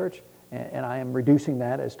outside of the church, and I am reducing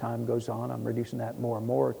that as time goes on. I'm reducing that more and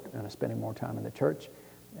more, and I'm spending more time in the church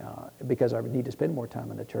because I need to spend more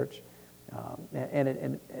time in the church.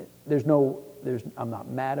 And I'm not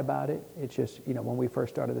mad about it. It's just, when we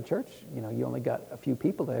first started the church, you only got a few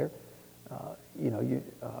people there.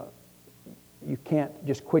 You can't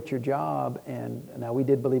just quit your job. And now we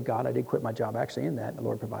did believe God. I did quit my job actually in that. The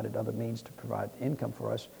Lord provided other means to provide income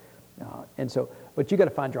for us. But you got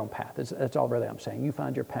to find your own path. That's all really I'm saying. You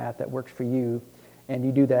find your path that works for you, and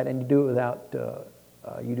you do that, and you do it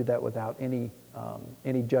without any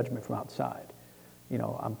judgment from outside.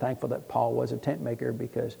 I'm thankful that Paul was a tent maker,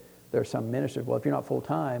 because there are some ministers, well, if you're not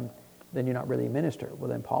full-time, then you're not really a minister. Well,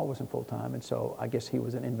 then Paul wasn't full-time, and so I guess he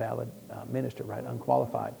was an invalid minister, right,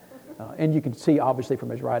 unqualified. And you can see, obviously, from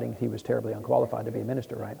his writing, he was terribly unqualified to be a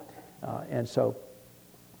minister, right?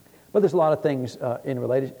 But there's a lot of things in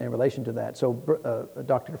relation to that. So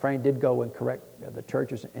Dr. Dufresne did go and correct the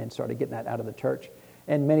churches and started getting that out of the church,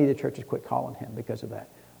 and many of the churches quit calling him because of that.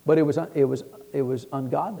 But it was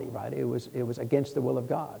ungodly, right? It was against the will of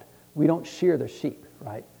God. We don't shear the sheep,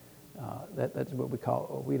 right? That's what we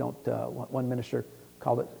call. We don't. One minister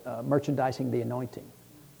called it merchandising the anointing,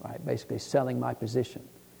 right? Basically selling my position.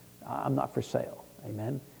 I'm not for sale,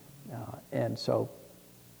 amen. And so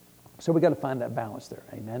we got to find that balance there,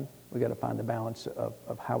 amen. We got to find the balance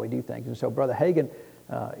of how we do things. And so Brother Hagin,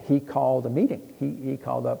 he called a meeting. He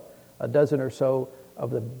called up a dozen or so of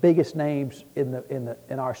the biggest names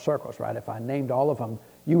in our circles, right? If I named all of them,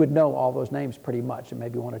 you would know all those names pretty much, and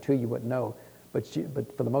maybe one or two you wouldn't know, but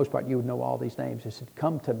for the most part, you would know all these names. He said,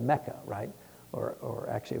 "Come to Mecca," right? Or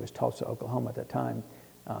actually, it was Tulsa, Oklahoma at that time,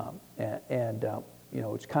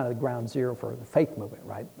 it's kind of the ground zero for the faith movement,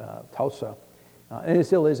 right? Tulsa, and it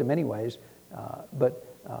still is in many ways, but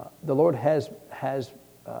the Lord has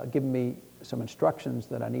given me some instructions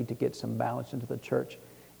that I need to get some balance into the church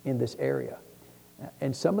in this area.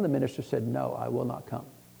 And some of the ministers said, "No, I will not come."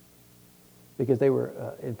 Because they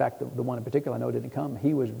were, in fact, the one in particular I know didn't come.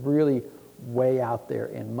 He was really way out there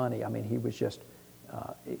in money. I mean, he was just,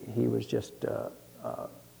 I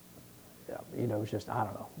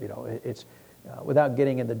don't know. It's without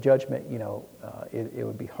getting into judgment, it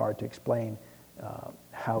would be hard to explain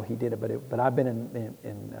how he did it. But I've been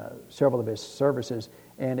in several of his services,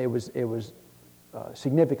 and it was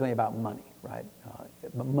significantly about money, right?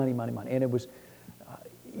 Money, and it was.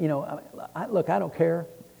 Look, I don't care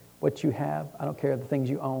what you have. I don't care the things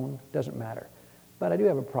you own. Doesn't matter. But I do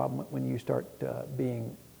have a problem when you start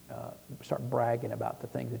bragging about the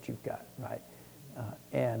things that you've got, right?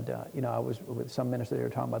 I was with some minister. They were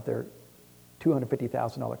talking about their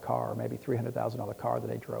 $250,000 car, or maybe $300,000 car that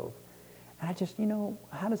they drove. And I just,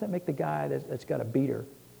 how does that make the guy that's got a beater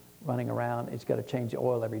running around? It's got to change the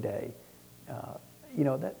oil every day.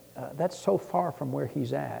 That's so far from where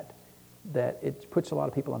he's at, that it puts a lot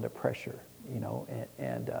of people under pressure,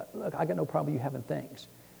 look, I got no problem you having things,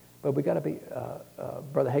 but we got to be,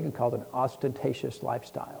 Brother Hagin called it an ostentatious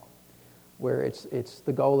lifestyle, where it's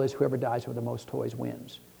the goal is whoever dies with the most toys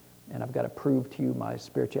wins, and I've got to prove to you my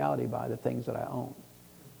spirituality by the things that I own,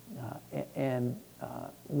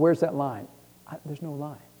 where's that line? There's no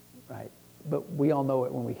line, right? But we all know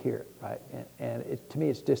it when we hear it, right? And to me,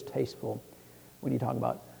 it's distasteful when you talk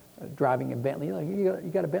about driving a Bentley.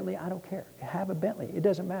 You got a Bentley? I don't care. Have a Bentley. It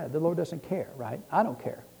doesn't matter. The Lord doesn't care, right? I don't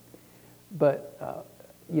care. But,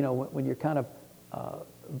 when you're kind of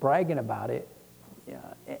bragging about it,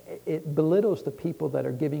 it belittles the people that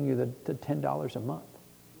are giving you the $10 a month,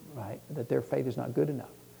 right? That their faith is not good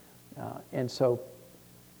enough. And so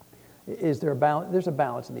is there a balance? There's a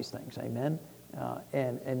balance in these things, amen?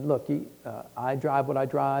 And look, I drive what I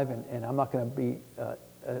drive, and I'm not going to be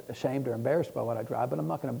ashamed or embarrassed by what I drive, but I'm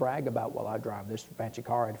not going to brag about, well, I drive this fancy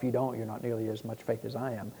car, and if you don't, you're not nearly as much faith as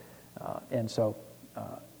I am. And so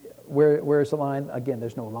where's the line? Again,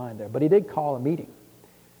 there's no line there. But he did call a meeting,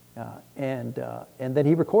 and then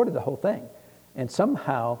he recorded the whole thing. And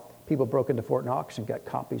somehow people broke into Fort Knox and got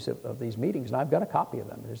copies of these meetings, and I've got a copy of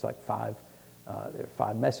them. There's like there were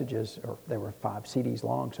 5 messages, or they were 5 CDs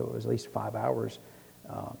long, so it was at least 5 hours,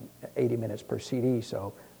 80 minutes per CD,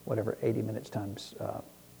 so whatever 80 minutes times,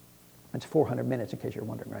 it's 400 minutes in case you're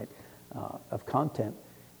wondering, right, of content.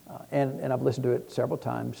 And I've listened to it several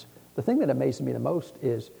times. The thing that amazes me the most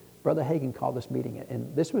is Brother Hagin called this meeting,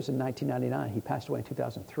 and this was in 1999. He passed away in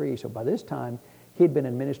 2003, so by this time, he had been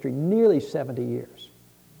in ministry nearly 70 years.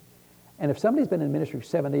 And if somebody's been in ministry for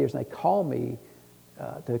 70 years and they call me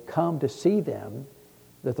to come to see them,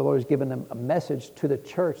 that the Lord has given them a message to the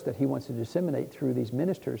church that he wants to disseminate through these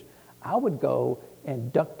ministers, I would go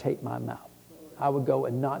and duct tape my mouth. I would go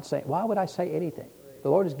and not say, why would I say anything? The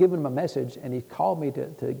Lord has given him a message, and he called me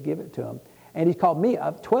to give it to him. And he's called me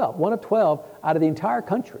one of 12 out of the entire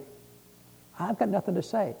country. I've got nothing to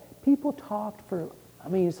say. People talked for,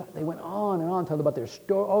 it's like they went on and on, talking about their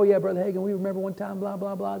story. Oh yeah, Brother Hagin, we remember one time, blah,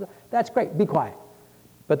 blah, blah. That's great, be quiet.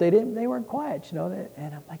 But they weren't quiet, and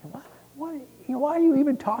I'm like, why are you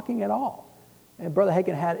even talking at all? And Brother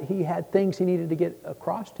Hagin had things he needed to get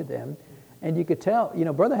across to them. And you could tell,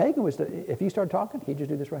 Brother Hagin if you started talking, he'd just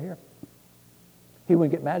do this right here. He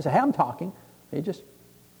wouldn't get mad and say, hey, I'm talking. He'd just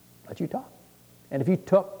let you talk. And if you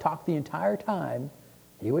talked the entire time,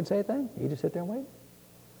 he wouldn't say a thing. He'd just sit there and wait.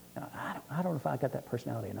 Now, I don't know if I got that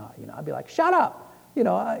personality or not. I'd be like, shut up.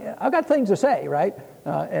 I've got things to say, right?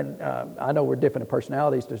 And I know we're different in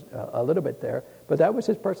personalities just a little bit there, but that was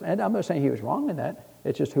his person. And I'm not saying he was wrong in that.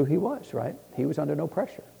 It's just who he was, right? He was under no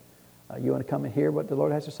pressure. You want to come and hear what the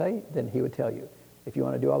Lord has to say? Then he would tell you. If you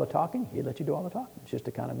want to do all the talking, he'd let you do all the talking. It's just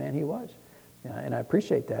the kind of man he was. And I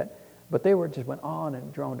appreciate that. But they just went on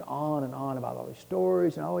and droned on and on about all these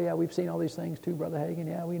stories. And, oh, yeah, we've seen all these things too, Brother Hagin.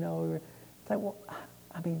 Yeah, we know. It's like, well,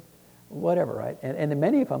 whatever, right? And then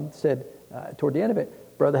many of them said, toward the end of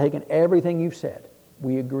it, Brother Hagin, everything you've said,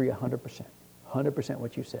 we agree 100%. 100%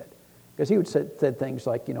 what you said. Because he would said things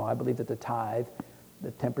like, I believe that the tithe,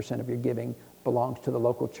 the 10% of your giving, belongs to the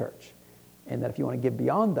local church. And that if you want to give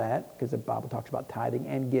beyond that, because the Bible talks about tithing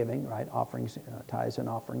and giving, right? Offerings, tithes and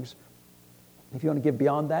offerings. If you want to give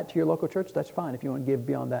beyond that to your local church, that's fine. If you want to give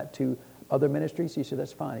beyond that to other ministries, he said,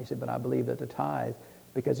 that's fine. He said, but I believe that the tithe,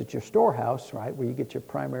 because it's your storehouse, right, where you get your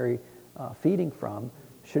primary feeding from,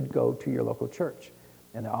 should go to your local church.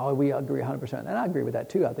 And we agree 100%. And I agree with that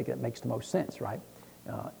too. I think it makes the most sense, right?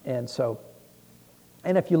 And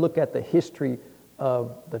if you look at the history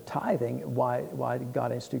of the tithing, why did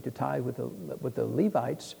God institute the tithe with the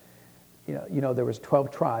Levites? There was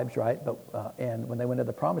 12 tribes, right? But and when they went to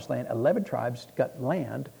the Promised Land, 11 tribes got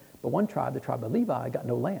land, but one tribe, the tribe of Levi, got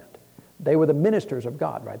no land. They were the ministers of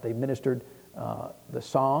God, right? They ministered the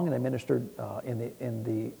song, and they ministered in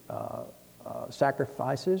the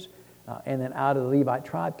sacrifices, and then out of the Levite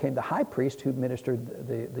tribe came the high priest who ministered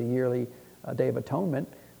the yearly Day of Atonement,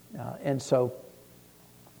 and so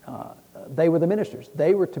they were the ministers.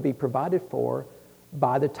 They were to be provided for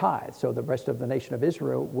by the tithe. So the rest of the nation of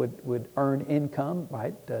Israel would earn income,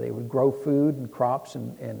 right? They would grow food and crops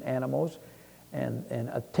and animals, and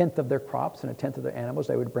a tenth of their crops and a tenth of their animals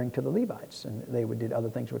they would bring to the Levites. And they would do other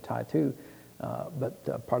things with tithe too,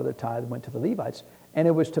 but part of the tithe went to the Levites, and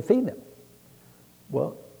it was to feed them.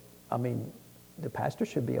 Well, the pastor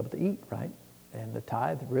should be able to eat, right? And the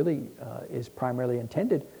tithe really is primarily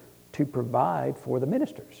intended to provide for the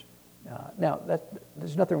ministers. Now,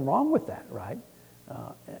 there's nothing wrong with that, right?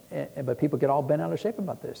 But people get all bent out of shape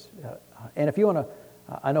about this. And if you want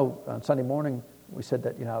to, I know on Sunday morning we said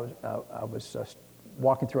that I was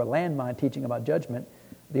walking through a landmine teaching about judgment.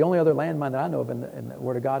 The only other landmine that I know of in the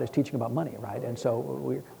Word of God is teaching about money, right? And so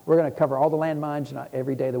we're going to cover all the landmines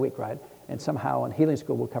every day of the week, right? And somehow in healing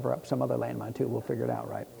school we'll cover up some other landmine too. We'll figure it out,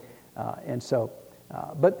 right?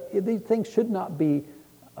 But these things should not be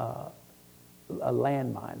a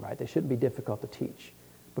landmine, right? They shouldn't be difficult to teach.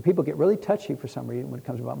 But people get really touchy for some reason when it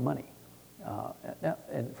comes about money.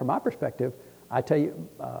 And from my perspective, I tell you,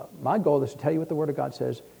 my goal is to tell you what the Word of God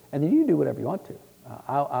says, and then you do whatever you want to.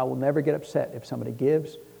 I will never get upset if somebody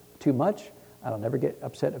gives too much. I'll never get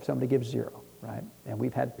upset if somebody gives zero, right? And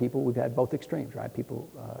we've had both extremes, right? People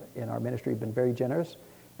in our ministry have been very generous,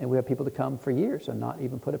 and we have people that come for years and not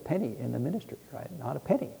even put a penny in the ministry, right? Not a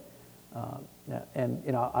penny. I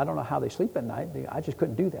don't know how they sleep at night. I just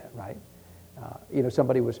couldn't do that, right?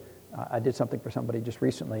 I did something for somebody just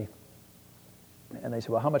recently, and they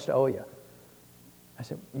said, well, how much do I owe you? I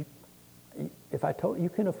said, if I told you,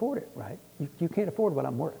 can afford it, right? You can't afford what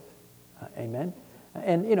I'm worth. Amen?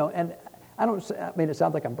 And it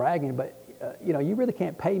sounds like I'm bragging, but, you really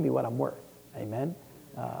can't pay me what I'm worth. Amen?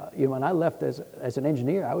 When I left as an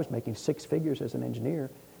engineer, I was making six figures as an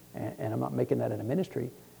engineer, and I'm not making that in a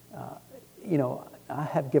ministry. I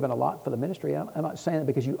have given a lot for the ministry. I'm not saying that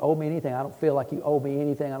because you owe me anything. I don't feel like you owe me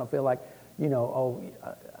anything. I don't feel like,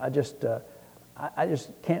 I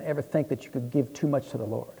just can't ever think that you could give too much to the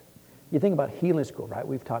Lord. You think about healing school, right?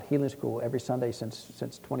 We've taught healing school every Sunday since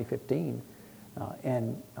 2015.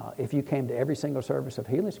 If you came to every single service of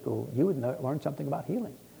healing school, you would learn something about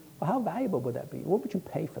healing. Well, how valuable would that be? What would you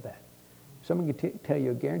pay for that? Someone could tell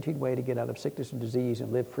you a guaranteed way to get out of sickness and disease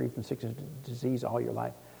and live free from sickness and disease all your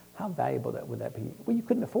life. How valuable would that be? Well, you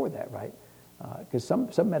couldn't afford that, right? Because some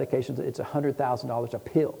medications, it's $100,000 a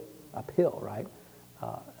pill, right?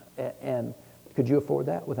 And could you afford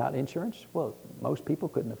that without insurance? Well, most people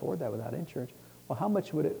couldn't afford that without insurance. Well,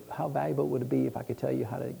 how valuable would it be if I could tell you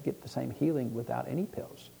how to get the same healing without any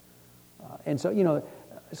pills? And so,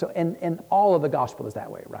 and all of the gospel is that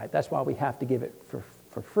way, right? That's why we have to give it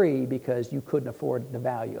for free, because you couldn't afford the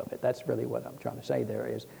value of it. That's really what I'm trying to say there,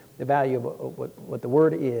 is the value of what the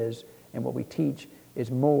Word is and what we teach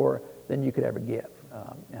is more than you could ever give.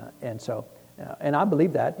 And I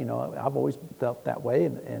believe that, I've always felt that way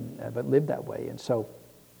and but lived that way. And so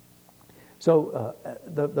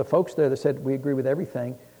the folks there that said we agree with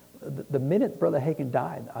everything, the minute Brother Hagin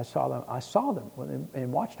died, I saw them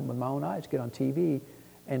and watched them with my own eyes get on TV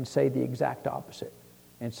and say the exact opposite,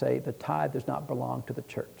 and say the tithe does not belong to the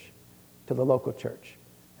church, to the local church.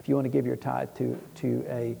 If you want to give your tithe to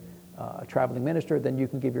a traveling minister, then you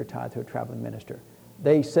can give your tithe to a traveling minister.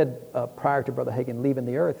 They said prior to Brother Hagin leaving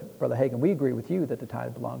the earth, Brother Hagin, we agree with you that the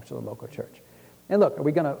tithe belongs to the local church. And look, are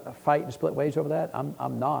we going to fight and split ways over that?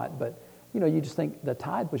 I'm not, but you just think the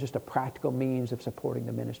tithe was just a practical means of supporting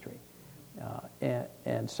the ministry.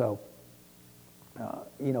 So,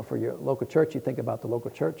 for your local church, you think about the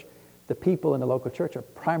local church. The people in the local church are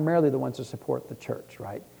primarily the ones that support the church,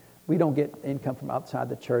 right? We don't get income from outside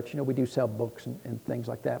the church. We do sell books and things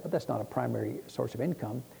like that, but that's not a primary source of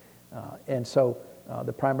income. So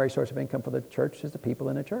the primary source of income for the church is the people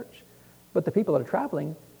in the church. But the people that are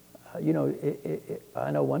traveling, I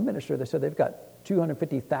know one minister, they said they've got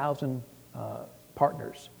 250,000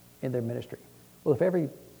 partners in their ministry. Well, if every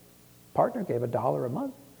partner gave $1 a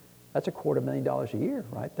month, that's $250,000 a year,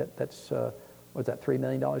 right? That's $3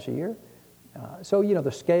 million a year? So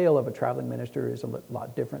the scale of a traveling minister is a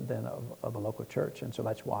lot different than of a local church. And so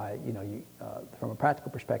that's why, from a practical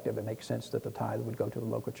perspective, it makes sense that the tithe would go to the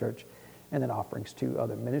local church and then offerings to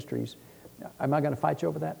other ministries. Am I going to fight you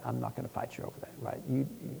over that? I'm not going to fight you over that, right?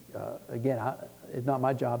 Again, it's not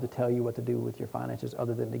my job to tell you what to do with your finances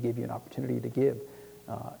other than to give you an opportunity to give.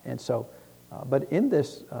 But in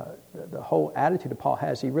this, the whole attitude that Paul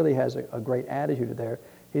has, he really has a great attitude there.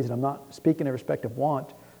 He said, I'm not speaking in respect of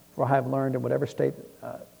want, for I have learned in whatever state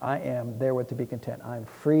I am therewith to be content. I am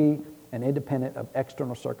free and independent of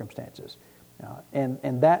external circumstances.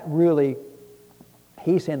 And that really,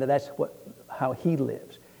 he's saying that that's how he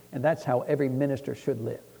lives. And that's how every minister should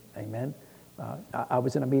live. Amen. I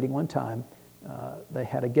was in a meeting one time. They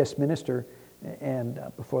had a guest minister, and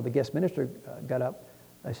before the guest minister got up,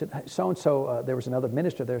 I said, so-and-so, there was another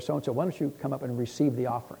minister there, so-and-so, why don't you come up and receive the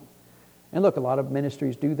offering? And look, a lot of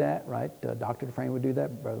ministries do that, right? Dr. Dufresne would do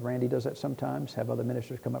that. Brother Randy does that sometimes, have other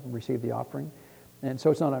ministers come up and receive the offering. And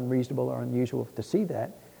so it's not unreasonable or unusual to see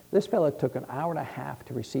that. This fellow took an hour and a half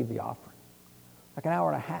to receive the offering. Like an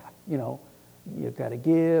hour and a half, you've got to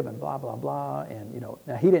give and blah, blah, blah. And,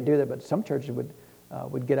 now he didn't do that, but some churches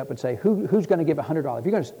would get up and say, who's going to give $100? If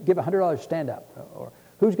you're going to give $100, stand up. Or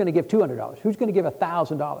who's going to give $200? Who's going to give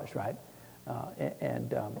 $1,000, right?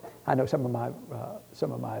 I know some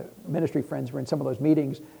of my ministry friends were in some of those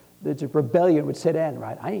meetings. The rebellion would set in,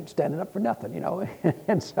 right? I ain't standing up for nothing,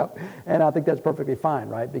 and I think that's perfectly fine,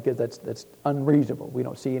 right? Because that's unreasonable. We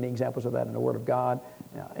don't see any examples of that in the Word of God,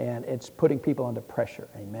 and it's putting people under pressure.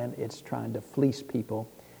 Amen. It's trying to fleece people.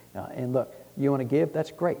 And look, you want to give?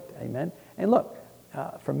 That's great. Amen. And look,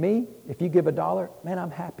 for me, if you give $1, man,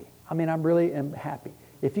 I'm happy. I really am happy.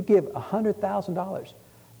 If you give $100,000,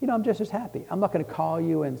 I'm just as happy. I'm not going to call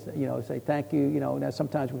you and say thank you. Now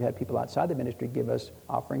sometimes we've had people outside the ministry give us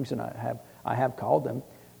offerings, and I have called them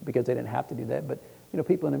because they didn't have to do that. But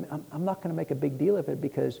people I'm not going to make a big deal of it,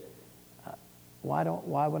 because why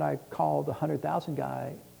would I call the 100,000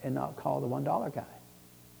 guy and not call the $1 guy?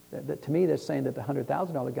 That to me, that's saying that the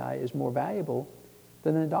 $100,000 guy is more valuable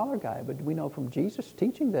than the $1 guy. But we know from Jesus'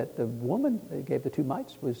 teaching that the woman that gave the 2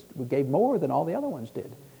 mites gave more than all the other ones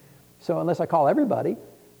did. So unless I call everybody,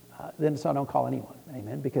 then I don't call anyone.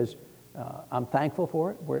 Amen. Because I'm thankful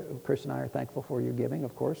for it. Chris and I are thankful for your giving,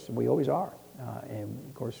 of course. We always are. And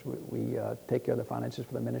of course, we take care of the finances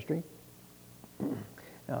for the ministry.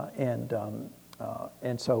 And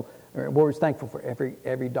so we're always thankful for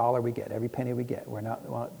every dollar we get, every penny we get. We're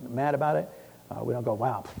not mad about it. We don't go,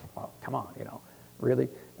 wow, come on, really.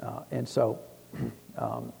 So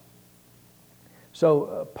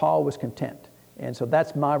Paul was content. And so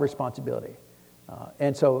that's my responsibility.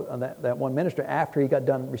 And so that one minister, after he got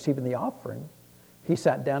done receiving the offering, he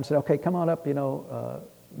sat down and said, okay, come on up,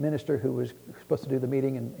 minister who was supposed to do the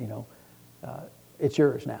meeting, and, it's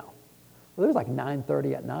yours now. It was like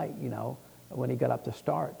 9:30 at night, when he got up to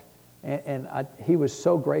start. And he was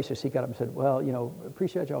so gracious. He got up and said, well,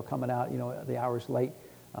 appreciate y'all coming out. The hour's late.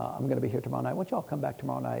 I'm going to be here tomorrow night. Why don't y'all come back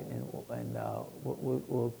tomorrow night and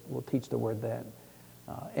we'll teach the word then.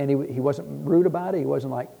 And he wasn't rude about it. He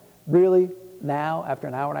wasn't like, really, now, after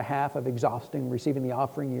an hour and a half of exhausting receiving the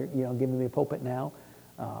offering, you're giving me a pulpit now?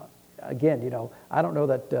 Again, I don't know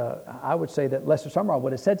that, I would say that Lester Summerall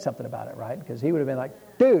would have said something about it, right? Because he would have been like,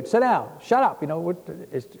 dude, sit down, shut up,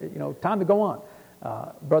 it's time to go on.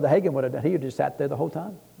 Brother Hagin would have done, he would have just sat there the whole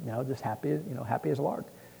time, just happy as a lark,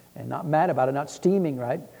 and not mad about it, not steaming,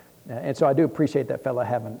 right? And so I do appreciate that fellow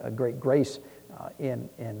having a great grace in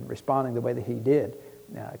responding the way that he did,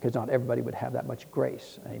 because not everybody would have that much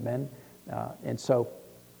grace, amen? And so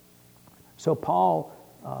Paul,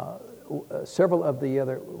 several of the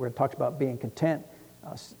other, where it talks about being content,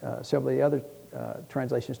 several of the other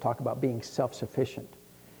translations talk about being self-sufficient.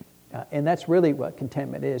 And that's really what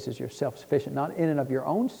contentment is you're self-sufficient, not in and of your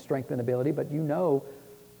own strength and ability, but no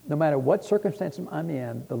matter what circumstance I'm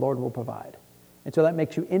in, the Lord will provide. And so that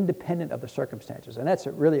makes you independent of the circumstances. And that's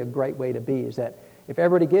really a great way to be, is that if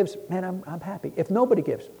everybody gives, man, I'm happy. If nobody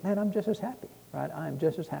gives, man, I'm just as happy, right? I'm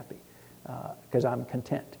just as happy because I'm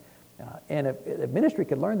content. And if ministry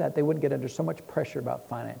could learn that, they wouldn't get under so much pressure about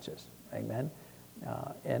finances. Amen?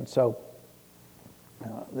 And so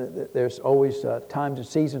there's always times and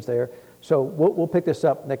seasons there. So we'll pick this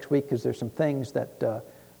up next week, because there's some things that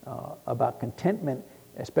about contentment,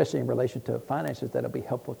 especially in relation to finances, that'll be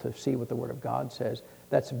helpful to see what the Word of God says.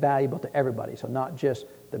 That's valuable to everybody. So not just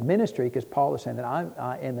the ministry, because Paul is saying that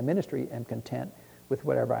I in the ministry am content with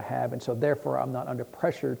whatever I have, and so therefore I'm not under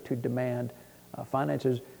pressure to demand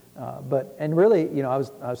finances. And really, I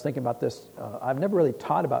was thinking about this. I've never really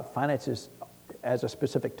taught about finances as a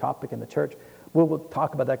specific topic in the church. We'll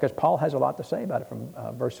talk about that, because Paul has a lot to say about it from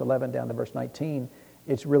verse 11 down to verse 19.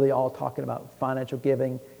 It's really all talking about financial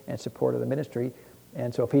giving and support of the ministry.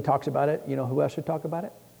 And so if he talks about it, who else should talk about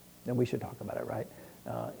it? Then we should talk about it, right?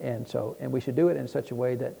 And we should do it in such a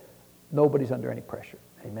way that nobody's under any pressure.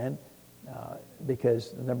 Amen?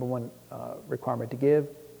 Because the number one requirement to give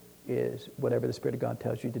is whatever the Spirit of God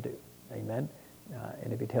tells you to do. Amen?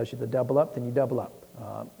 And if he tells you to double up, then you double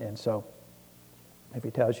up. And so if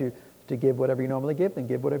he tells you to give whatever you normally give, then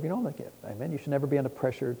give whatever you normally give. Amen? You should never be under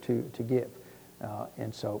pressure to give.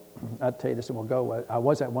 And so I'll tell you this, and we'll go. I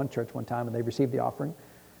was at one church one time, and they received the offering.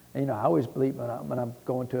 And, I always believe when I'm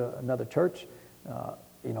going to another church,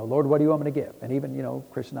 Lord, what do you want me to give? And even,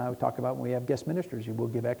 Chris and I talk about when we have guest ministers, you will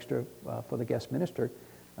give extra for the guest minister.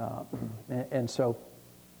 And so,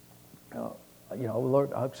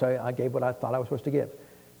 Lord, I'll say I gave what I thought I was supposed to give.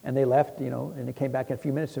 And they left, and they came back in a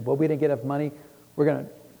few minutes and said, well, we didn't get enough money. We're going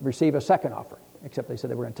to receive a second offering. Except they said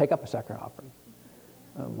they were going to take up a second offering.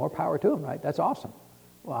 More power to them, right? That's awesome.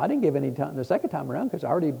 Well, I didn't give any time the second time around, because I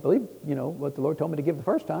already believed, what the Lord told me to give the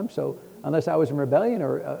first time. So unless I was in rebellion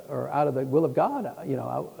or out of the will of God,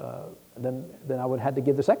 then I would have had to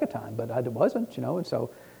give the second time. But I wasn't, and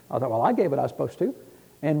so I thought, well, I gave what I was supposed to.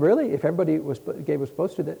 And really, if everybody gave what was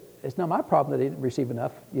supposed to, it's not my problem that they didn't receive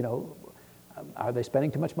enough. Are they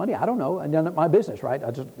spending too much money? I don't know. And none of my business, right?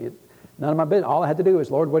 None of my business. All I had to do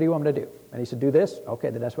is, Lord, what do you want me to do? And he said, do this.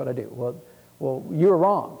 Okay, then that's what I do. Well, you were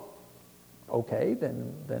wrong. Okay,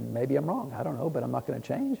 then maybe I'm wrong. I don't know, but I'm not going to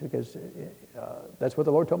change, because that's what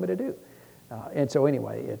the Lord told me to do. And so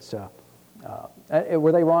anyway, it's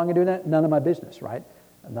were they wrong in doing that? None of my business, right?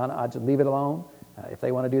 I just leave it alone. If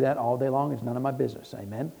they want to do that all day long, it's none of my business.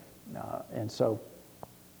 Amen. And so,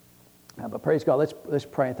 but praise God. Let's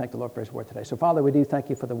pray and thank the Lord for His word today. So, Father, we do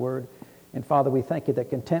thank you for the word, and Father, we thank you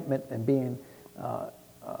that contentment and being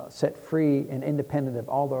set free and independent of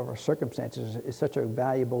all of our circumstances is such a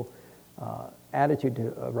valuable attitude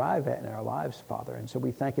to arrive at in our lives, Father. And so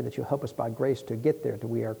we thank you that you'll help us by grace to get there, to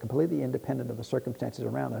we are completely independent of the circumstances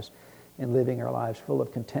around us and living our lives full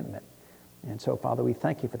of contentment. And so, Father, we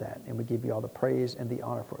thank you for that, and we give you all the praise and the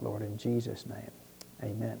honor for it, Lord, in Jesus' name.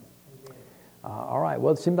 Amen. All right,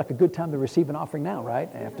 well, it seems like a good time to receive an offering now, right,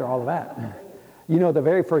 after all of that. The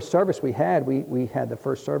very first service we had the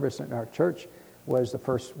first service in our church was the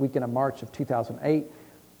first weekend of March of 2008.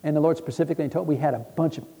 And the Lord specifically told we had a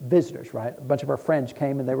bunch of visitors, right? A bunch of our friends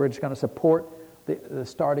came, and they were just going to support the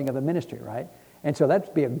starting of the ministry, right? And so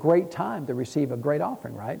that'd be a great time to receive a great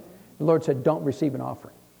offering, right? The Lord said, don't receive an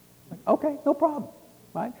offering. Like, okay, no problem,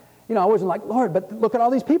 right? I wasn't like, Lord, but look at all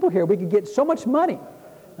these people here. We could get so much money.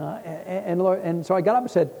 And so I got up and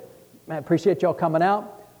said, man, I appreciate y'all coming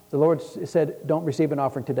out. The Lord said, don't receive an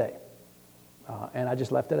offering today. And I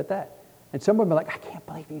just left it at that. And some of them were like, I can't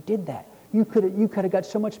believe you did that. You could have got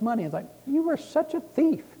so much money. It's like, you were such a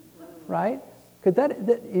thief. right?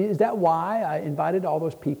 Is that why I invited all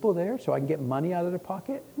those people there, so I can get money out of their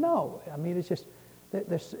pocket? No. I mean, it's just,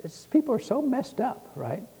 people are so messed up,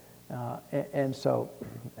 right? And so,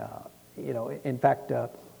 in fact,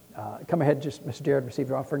 come ahead, just Mr. Jared received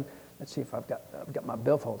your offering. Let's see if I've got my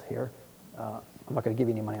billfold here. I'm not going to give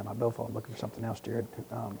you any money on my billfold. I'm looking for something else, Jared.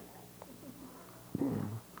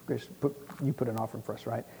 Grace, you put an offering for us,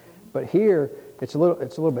 right? But here, it's a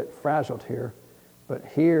little bit frazzled here. But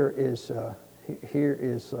here is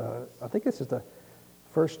I think this is the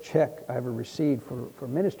first check I ever received for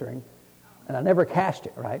ministering, and I never cashed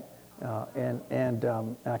it, right? And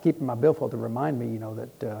I keep it in my billfold to remind me,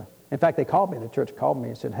 that. In fact, they called me. The church called me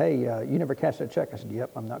and said, "Hey, you never cashed that check." I said,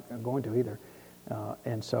 "Yep, I'm not going to either."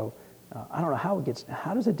 And so I don't know how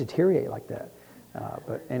does it deteriorate like that?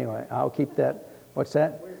 But anyway, I'll keep that. What's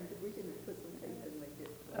that? We can put some tape and make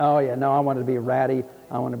it. Oh yeah, no, I want it to be ratty.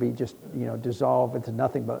 I want to be just dissolve into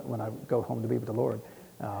nothing but when I go home to be with the Lord.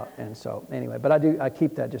 And so anyway, but I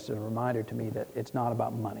keep that just as a reminder to me that it's not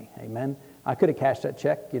about money. Amen. I could have cashed that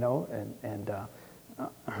check, and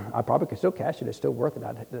I probably could still cash it. It's still worth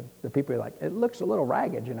it. The people are like, it looks a little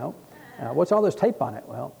ragged, What's all this tape on it?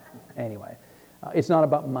 Well, anyway, it's not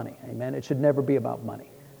about money. Amen. It should never be about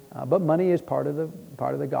money. But money is part of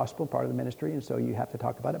the gospel, part of the ministry, and so you have to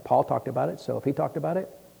talk about it. Paul talked about it, so if he talked about it,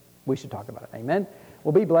 we should talk about it. Amen.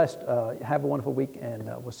 Well, be blessed. Have a wonderful week, and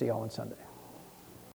we'll see you all on Sunday.